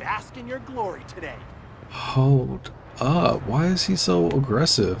everybody could bask in your glory today. Hold up. Why is he so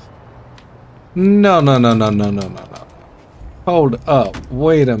aggressive? No, no, no, no, no, no, no, no. Hold up.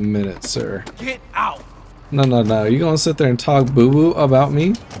 Wait a minute, sir. Get out. No, no, no. You gonna sit there and talk boo-boo about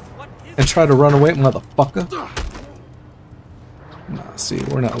me? And try to run away, motherfucker? Nah, see,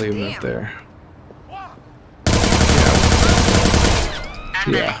 we're not leaving it there.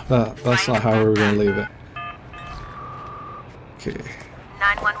 Yeah, that's not how we're gonna leave it. Okay.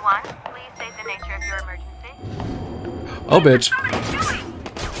 911, please state the nature of your emergency. Oh, bitch.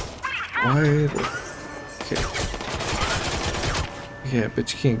 Why? Okay. Yeah,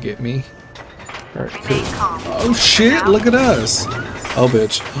 bitch, you can't get me. Alright, cool. Oh, shit, look at us. Oh,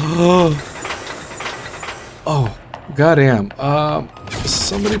 bitch. Oh, goddamn.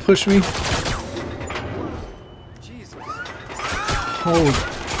 Somebody push me. Hold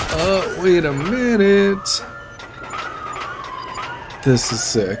up, wait a minute. This is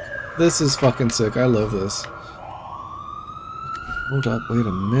sick. This is fucking sick. I love this. Hold up, wait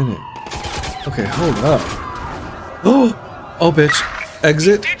a minute. Okay, hold up. Oh, bitch.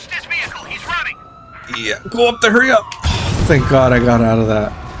 Exit. Yeah, go up there, hurry up. Thank God I got out of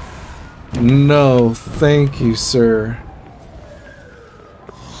that. No, thank you, sir.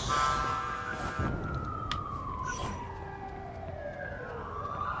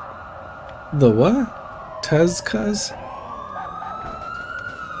 The what? Tezcuz?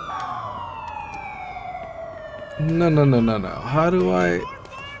 No, no, no, no, no. How do I...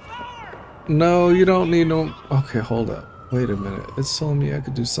 No, you don't need no... Okay, hold up. Wait a minute. It's telling me I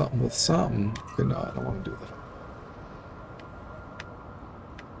could do something with something. Okay, no, I don't want to do that.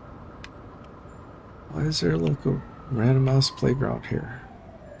 Why is there like a random ass playground here?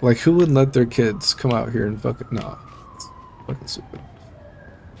 Like, who would let their kids come out here and fucking... No. It's fucking stupid.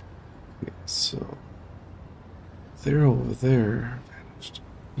 Okay, so... They're over there. Vanished.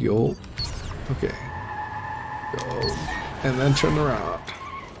 Yo. Okay. Go. And then turn around.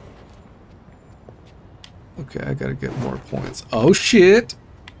 Okay, I gotta get more points. Oh shit!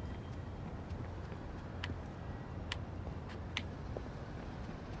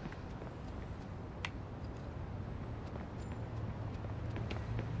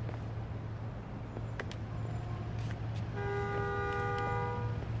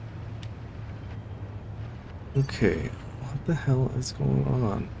 Okay, what the hell is going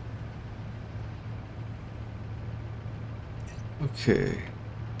on? Okay,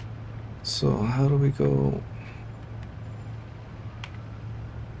 so how do we go?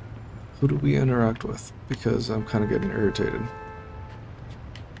 Who do we interact with? Because I'm kind of getting irritated.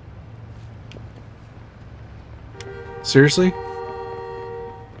 Seriously?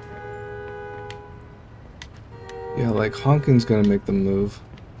 Yeah, like honking's gonna make them move.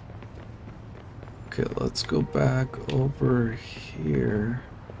 Okay, let's go back over here.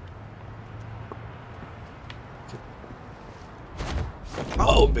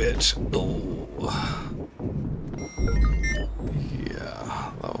 Oh, bitch. Oh.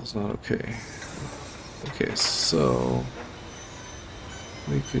 Yeah, that was not okay. Okay, so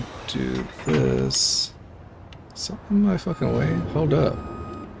we could do this. Something in my fucking way? Hold up.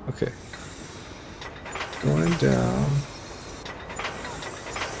 Okay. Going down.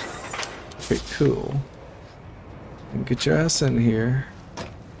 Okay, cool. And get your ass in here.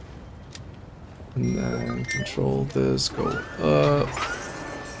 And then control this, go up.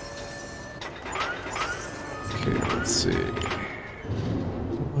 Okay, let's see. How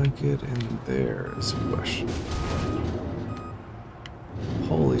do I get in there is a question.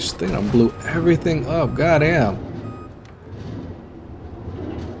 Holy shit, I blew everything up, goddamn.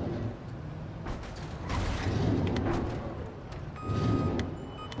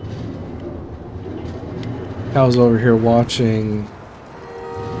 I was over here watching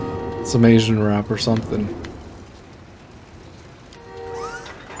some Asian rap or something.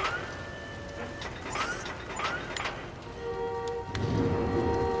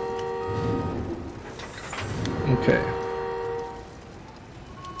 Okay.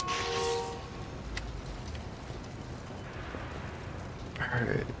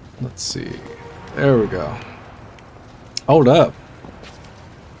 Alright, let's see. There we go. Hold up.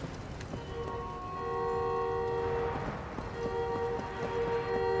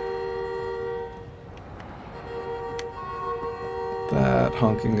 That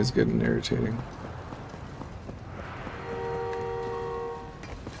honking is getting irritating.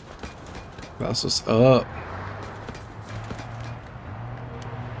 That's just up.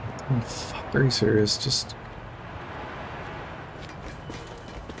 Oh fuck, are you serious? Just...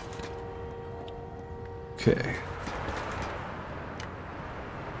 Okay.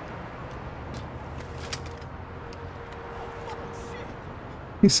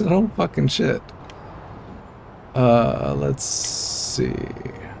 He said, oh fucking shit. Let's see.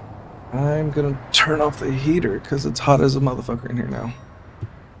 I'm gonna turn off the heater because it's hot as a motherfucker in here now.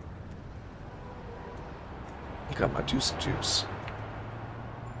 Got my juicy juice.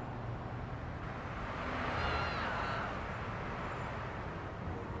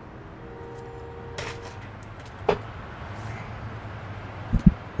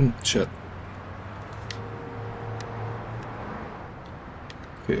 Shit.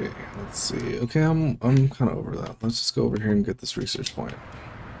 Okay, let's see. Okay, I'm kind of over that. Let's just go over here and get this research point.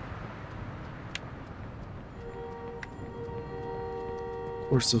 Of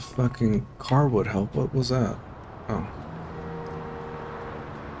course, the fucking car would help. What was that? Oh.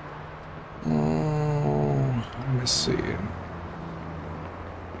 Oh, let me see.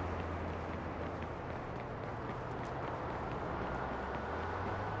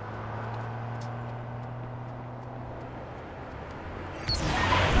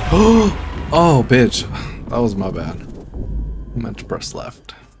 Oh, bitch. That was my bad. I meant to press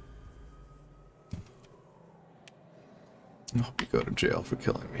left. I hope you go to jail for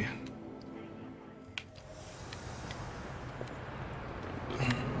killing me.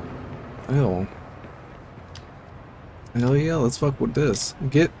 Ew. Hell yeah, let's fuck with this.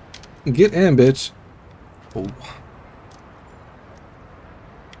 Get in, bitch. Oh.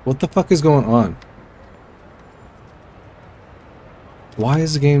 What the fuck is going on? Why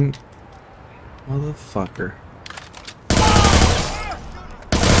is the game... Motherfucker.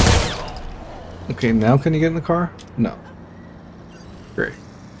 Okay, now can you get in the car? No. Great.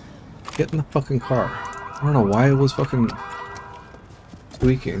 Get in the fucking car. I don't know why it was fucking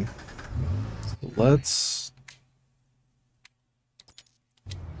tweaking. So let's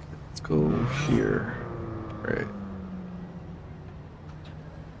go here. Right.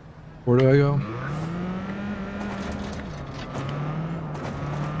 Where do I go?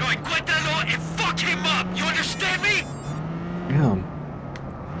 No, encuéntralo and fuck him up. You understand me? Damn.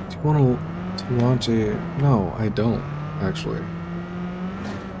 Do you want to launch a... No, I don't, actually.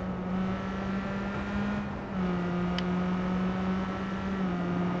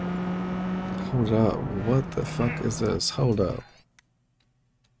 Hold up. What the fuck is this? Hold up.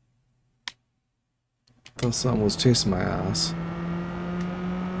 Thought something was chasing my ass.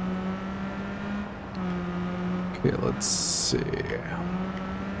 Okay, let's see.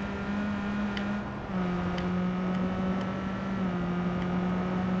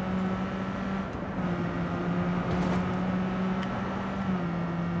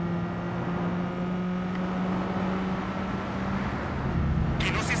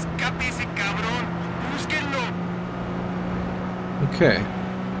 Okay.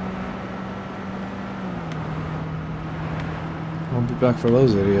 I'll be back for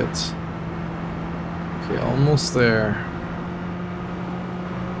those idiots. Okay, almost there.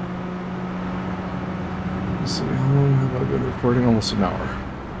 Let's see, how long have I been recording? Almost an hour.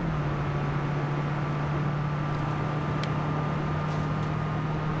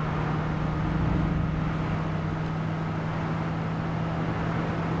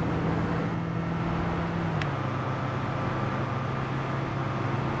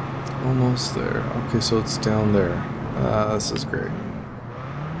 Almost there. Okay, so it's down there. This is great.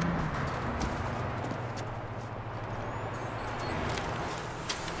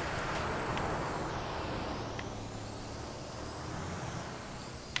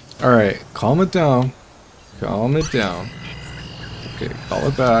 Alright, calm it down. Calm it down. Okay, call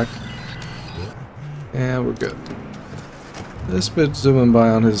it back. And we're good. This bitch zooming by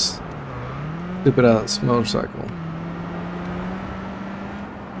on his stupid ass motorcycle.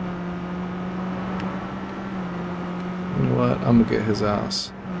 You know what? I'm gonna get his ass.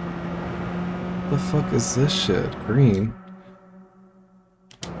 What the fuck is this shit? Green?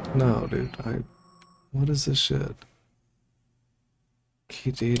 No, dude. What is this shit?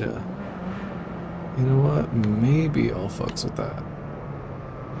 Key data. You know what? Maybe I'll fucks with that.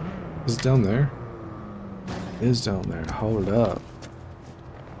 Is it down there? It is down there. Hold up.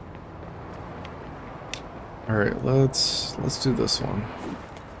 Alright, let's do this one.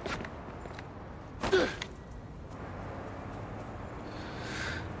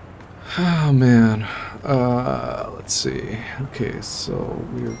 Oh man. Let's see. Okay, so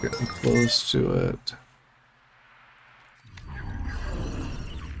we are getting close to it.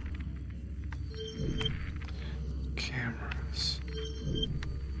 Cameras.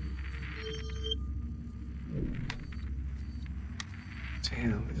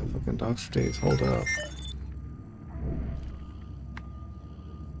 Damn, they got fucking dogs for days. Hold up.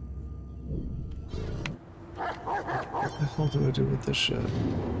 What the hell do I do with this shit?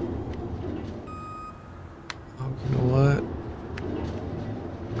 Oh, you know what?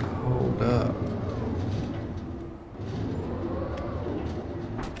 Hold up.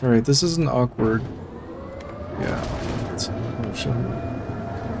 Alright, this isn't awkward. Yeah. Oh shit.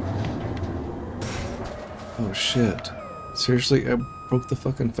 Oh shit. Seriously, I broke the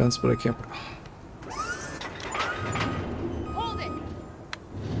fucking fence, but I can't. Hold it.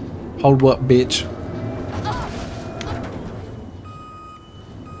 Hold what, bitch?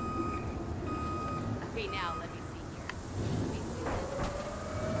 Okay, now let me see here.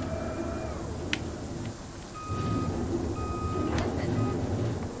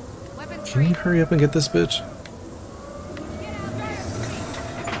 Weapons Can you hurry up and get this bitch?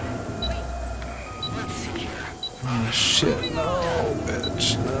 Oh shit, no,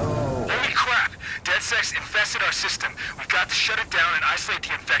 bitch, no. Holy crap! DeadSec's infested our system. We've got to shut it down and isolate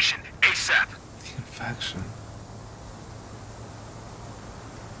the infection ASAP. The infection.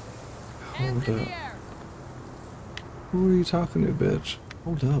 Hold up. Who are you talking to, bitch?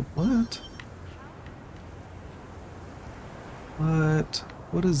 Hold up, what? What?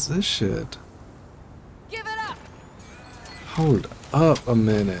 What is this shit? Give it up. Hold up a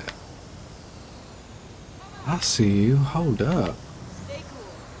minute. I see you. Hold up. Stay cool.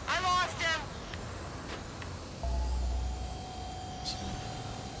 I lost him.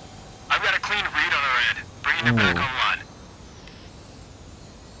 I've got a clean read on our end. Bringing it back online.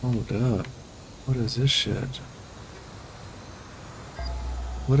 Hold up. What is this shit?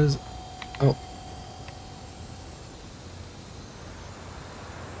 What is... Oh.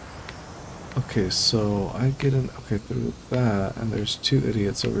 Okay, so I get in... Okay, through that, and there's two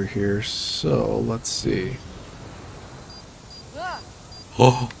idiots over here, so let's see.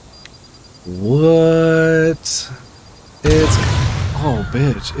 Oh! What? It's... Oh,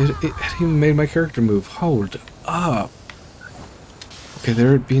 bitch. It even made my character move. Hold up. Okay,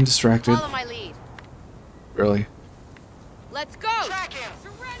 they're being distracted. Follow my lead. Really? Let's go. Track him.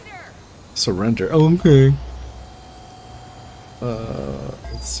 Surrender. Surrender. Oh, okay.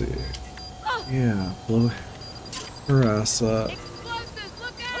 Let's see. Yeah, blow her ass up. Explosives,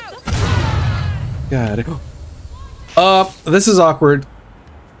 look out. Got it. This is awkward.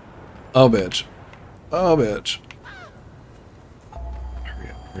 Oh, bitch. Oh, bitch. Hurry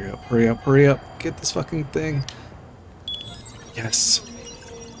up, hurry up, hurry up, hurry up. Get this fucking thing. Yes.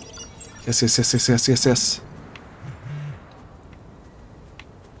 Yes, yes, yes, yes, yes, yes, yes.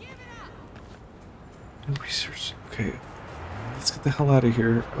 No research. Okay. Let's get the hell out of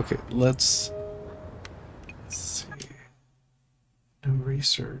here. Okay, let's see. No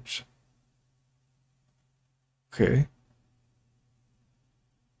research. Okay.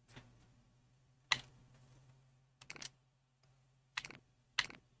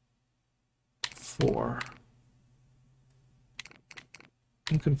 Four.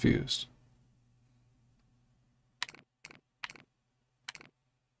 I'm confused.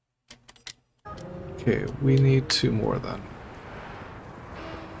 Okay, we need two more then.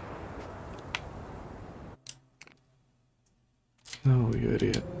 No, you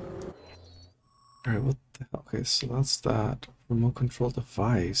idiot. Alright, what the hell? Okay, so that's that. Remote control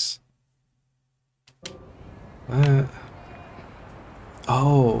device.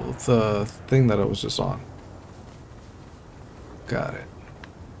 Oh, the thing that I was just on. Got it.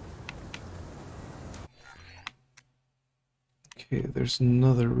 Okay, there's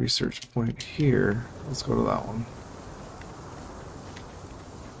another research point here. Let's go to that one.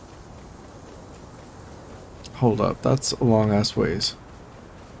 Hold up, that's a long ass ways.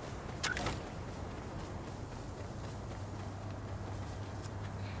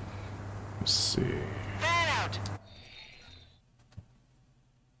 Let's see.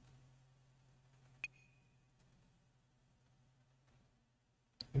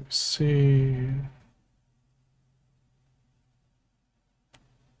 Let's see.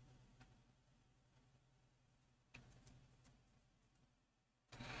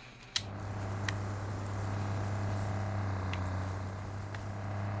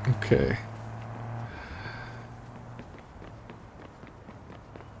 Okay.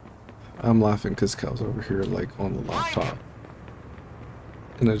 I'm laughing because Cal's over here, like, on the laptop.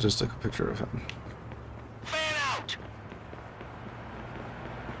 And I just took a picture of him.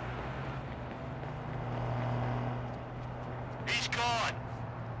 He's gone.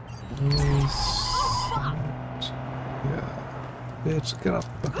 Yeah. Bitch, get off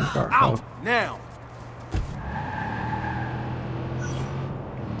the fucking car. Out now.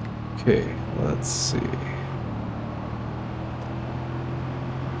 Okay, let's see.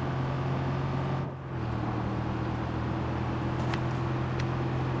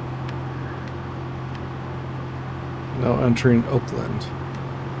 Now entering Oakland.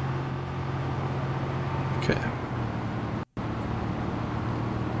 Okay.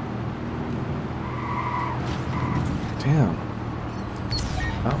 Damn.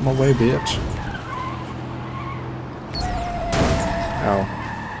 Out my way, bitch. Ow.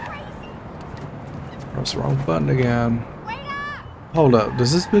 Press the wrong button again. Hold up.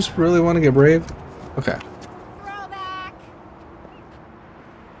 Does this bitch really want to get brave? Okay.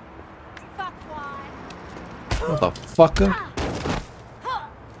 Motherfucker.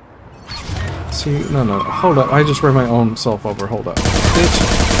 See, no, hold up. I just ran my own self over. Hold up.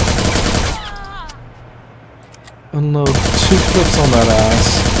 Bitch. Unload 2 clips on that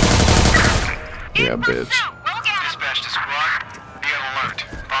ass. Yeah, bitch.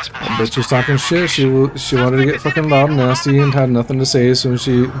 That bitch was talking shit. She wanted to get fucking loud and nasty and had nothing to say as soon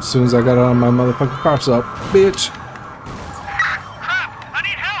as I got out of my motherfucking cops up. Bitch.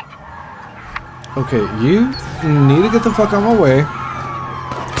 Okay, you need to get the fuck out of my way.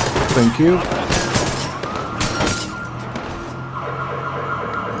 Thank you.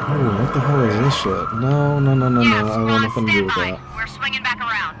 Oh, what the hell is this shit? No. I want nothing to do with that. We're swinging back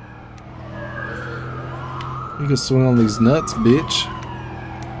around. You can swing on these nuts, bitch.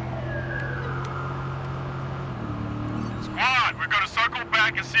 Squad, we're gonna circle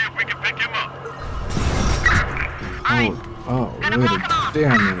back and see if we can pick him up. Oh, wait a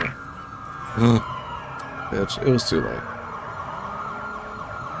damn minute. Bitch, it was too late.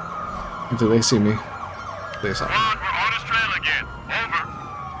 Did they see me? They saw me. We're on his trail again. Over.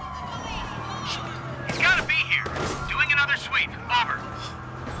 He's gotta be here. Doing another sweep. Over.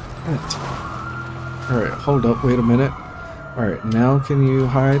 Alright, hold up, wait a minute. Alright, now can you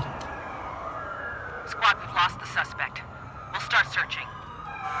hide? Squad, we've lost the suspect. We'll start searching.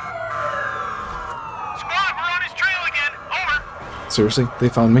 Squad, we're on his trail again. Over. Seriously? They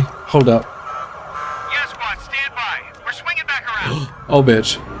found me? Hold up. Yeah, squad, stand by. We're swinging back around. Oh,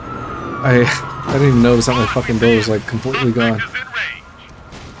 bitch. I didn't even notice that my fucking door was like completely gone.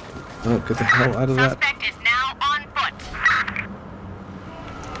 Oh, get the hell out of that. Suspect is now on foot.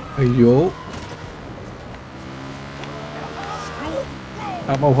 Hey, yo.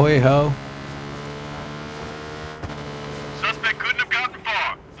 Out my way, ho. Suspect couldn't have gotten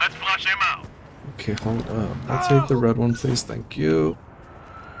far. Let's flush him out. Okay, hold up. I'll take the red one, please. Thank you.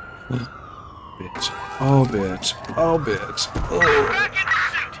 Bitch. Oh, bitch. Oh, bitch. Oh.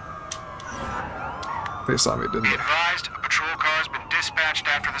 They saw me, didn't they? Advised, a patrol car has been dispatched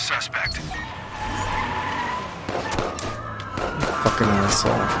after the suspect. Fucking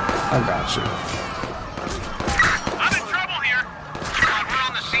asshole. I got you. I'm in trouble here. Squad, we're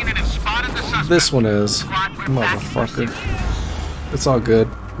on the scene and have spotted the suspect. This one is. Motherfucker. It's all good.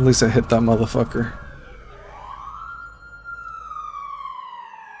 At least I hit that motherfucker.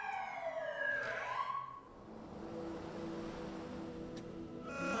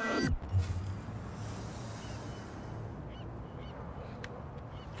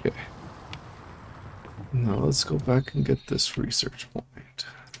 Okay. Now let's go back and get this research point.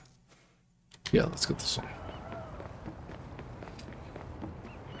 Yeah, let's get this one.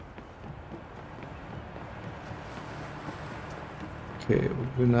 Okay, it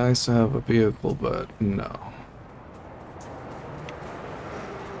would be nice to have a vehicle, but no.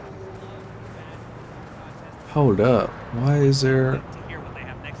 Hold up. Why is there...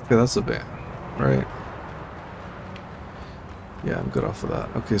 Okay, that's a van, right? Yeah, I'm good off of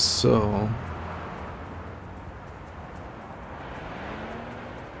that. Okay, so...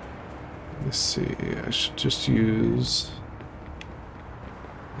 Let me see. I should just use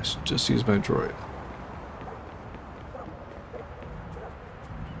my droid.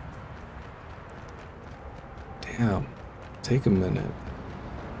 Damn. Take a minute.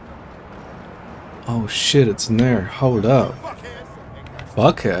 Oh shit, it's in there. Hold up.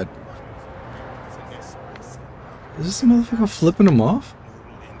 Fuckhead. Is this motherfucker flipping him off?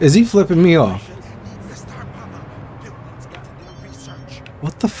 Is he flipping me off?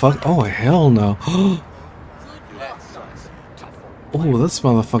 What the fuck? Oh, hell no. Oh, this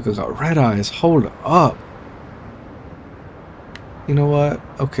motherfucker got red eyes. Hold up. You know what?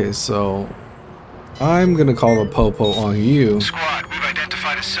 Okay, so I'm gonna call a popo on you. Squad, we've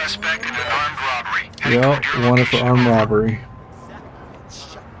identified a suspect in an armed robbery. Yep, wanted for armed robbery.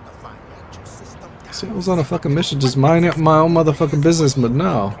 See, I was on a fucking mission, just mind my own motherfucking business, but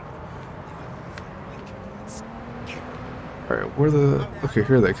no. Alright, where the... Okay,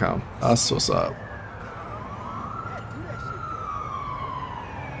 here they come. That's what's up.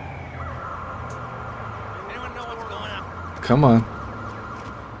 Come on.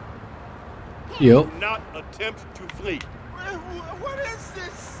 Yep. Do not attempt to flee. What is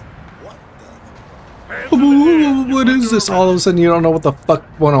this? What is this? All of a sudden you don't know what the fuck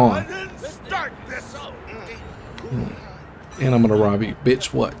went on. And I'm gonna rob you.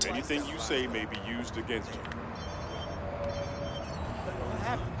 Bitch, what? Anything you say may be used against you.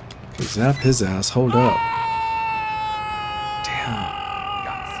 Zap his ass. Hold up. Damn.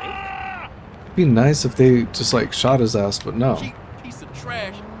 It'd be nice if they just like shot his ass, but no. Piece of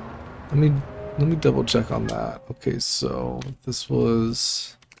trash. Let me double check on that. Okay, so this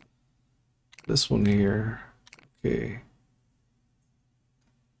was this one here. Okay.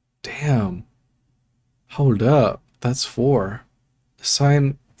 Damn. Hold up. That's 4.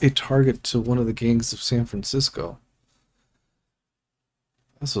 Assign a target to one of the gangs of San Francisco.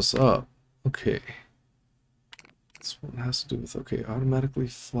 That's what's up. Okay. This one has to do with, okay, automatically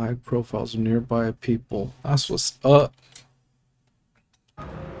flag profiles of nearby people. That's what's up.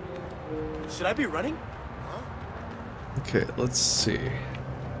 Should I be running? Okay, let's see.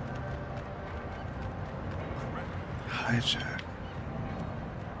 Hijack.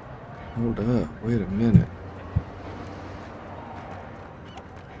 Hold up, wait a minute.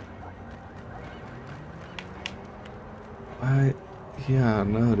 Yeah,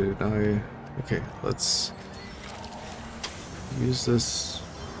 no, dude, okay, let's use this.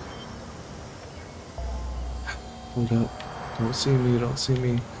 Hold up, don't see me, don't see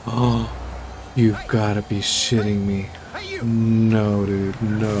me. Oh, you've gotta be shitting me. No, dude,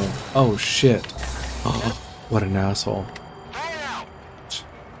 no. Oh, shit. Oh, what an asshole.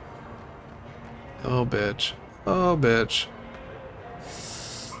 Oh, bitch. Oh, bitch.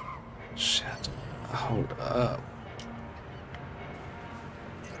 Shit. Hold up.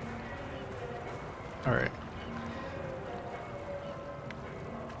 Alright.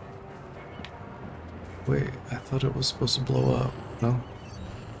 Wait, I thought it was supposed to blow up. No?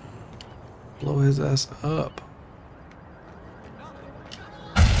 Blow his ass up.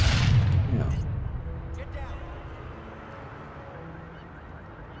 Yeah.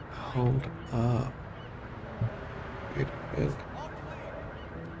 Hold up. Wait a minute.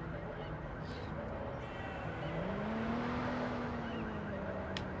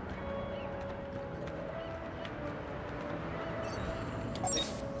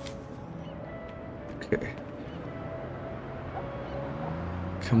 Okay.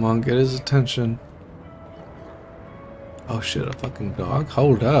 Come on, get his attention. Oh shit, a fucking dog?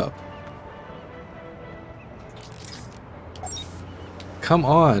 Hold up. Come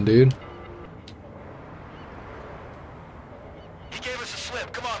on, dude. He gave us a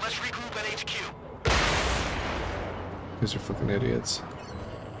slip. Come on, let's regroup at HQ. These are fucking idiots.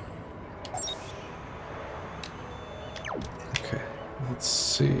 Okay, let's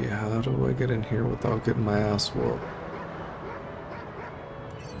see. How do I get in here without getting my ass whooped?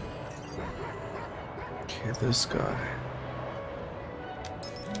 Okay, this guy.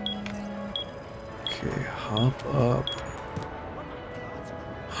 Okay, hop up.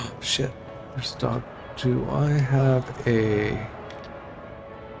 Shit, there's a dog. Do I have a...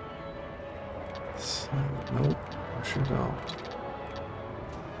 Nope, I sure don't.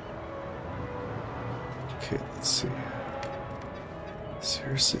 Okay, let's see.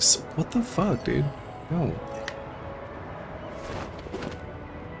 Seriously, what the fuck, dude? No.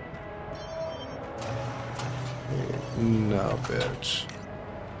 Okay, no, bitch.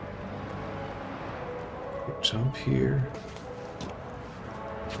 Okay, jump here.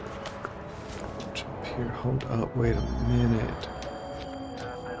 Jump here. Hold up. Wait a minute.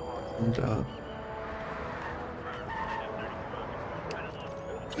 Hold up.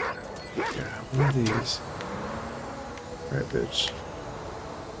 Yeah, one of these. Right, bitch.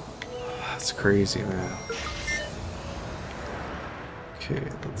 That's crazy, man. Okay,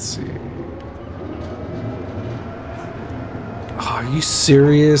 let's see. Oh, are you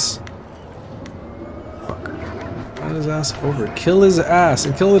serious? Fuck. Run his ass over. Kill his ass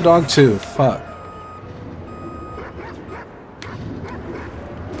and kill the dog too. Fuck.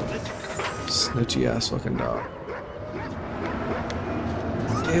 Snitchy ass fucking dog.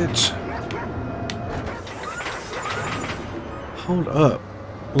 Bitch. Hold up.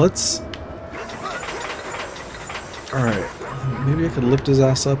 Let's... Alright. Maybe I could lift his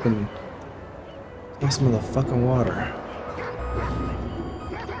ass up and toss him in the fucking water.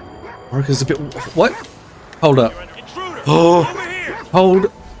 Marcus, a bit... What? Hold up. Oh! Hold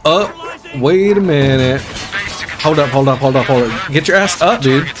up. Wait a minute. Hold up, hold up, hold up, hold up. Get your ass up,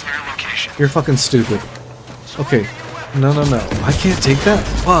 dude. You're fucking stupid. Okay. No, no, no. I can't take that?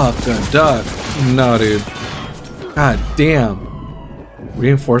 Fuck a duck. No, dude. God damn.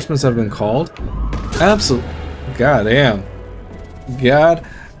 Reinforcements have been called? Absolutely. God damn. God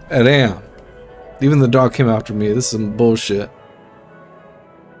damn. Even the dog came after me. This is some bullshit.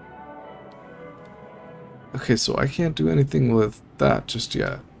 Okay, so I can't do anything with that just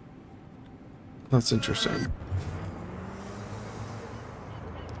yet. That's interesting.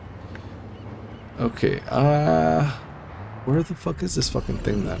 Okay, where the fuck is this fucking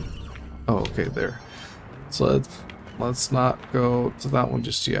thing then? Oh, okay, there. So let's not go to that one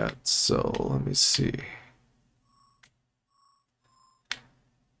just yet. So let me see.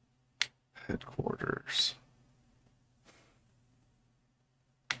 Headquarters.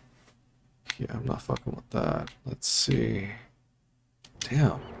 Yeah, I'm not fucking with that. Let's see.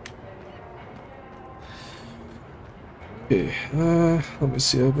 Damn. Okay, let me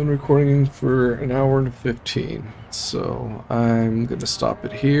see. I've been recording for an hour and 15, so I'm gonna stop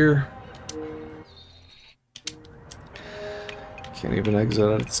it here. Can't even exit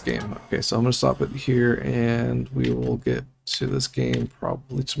out of this game. Okay, so I'm gonna stop it here, and we will get to this game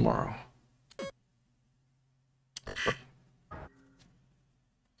probably tomorrow.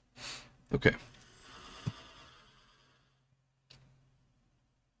 Okay.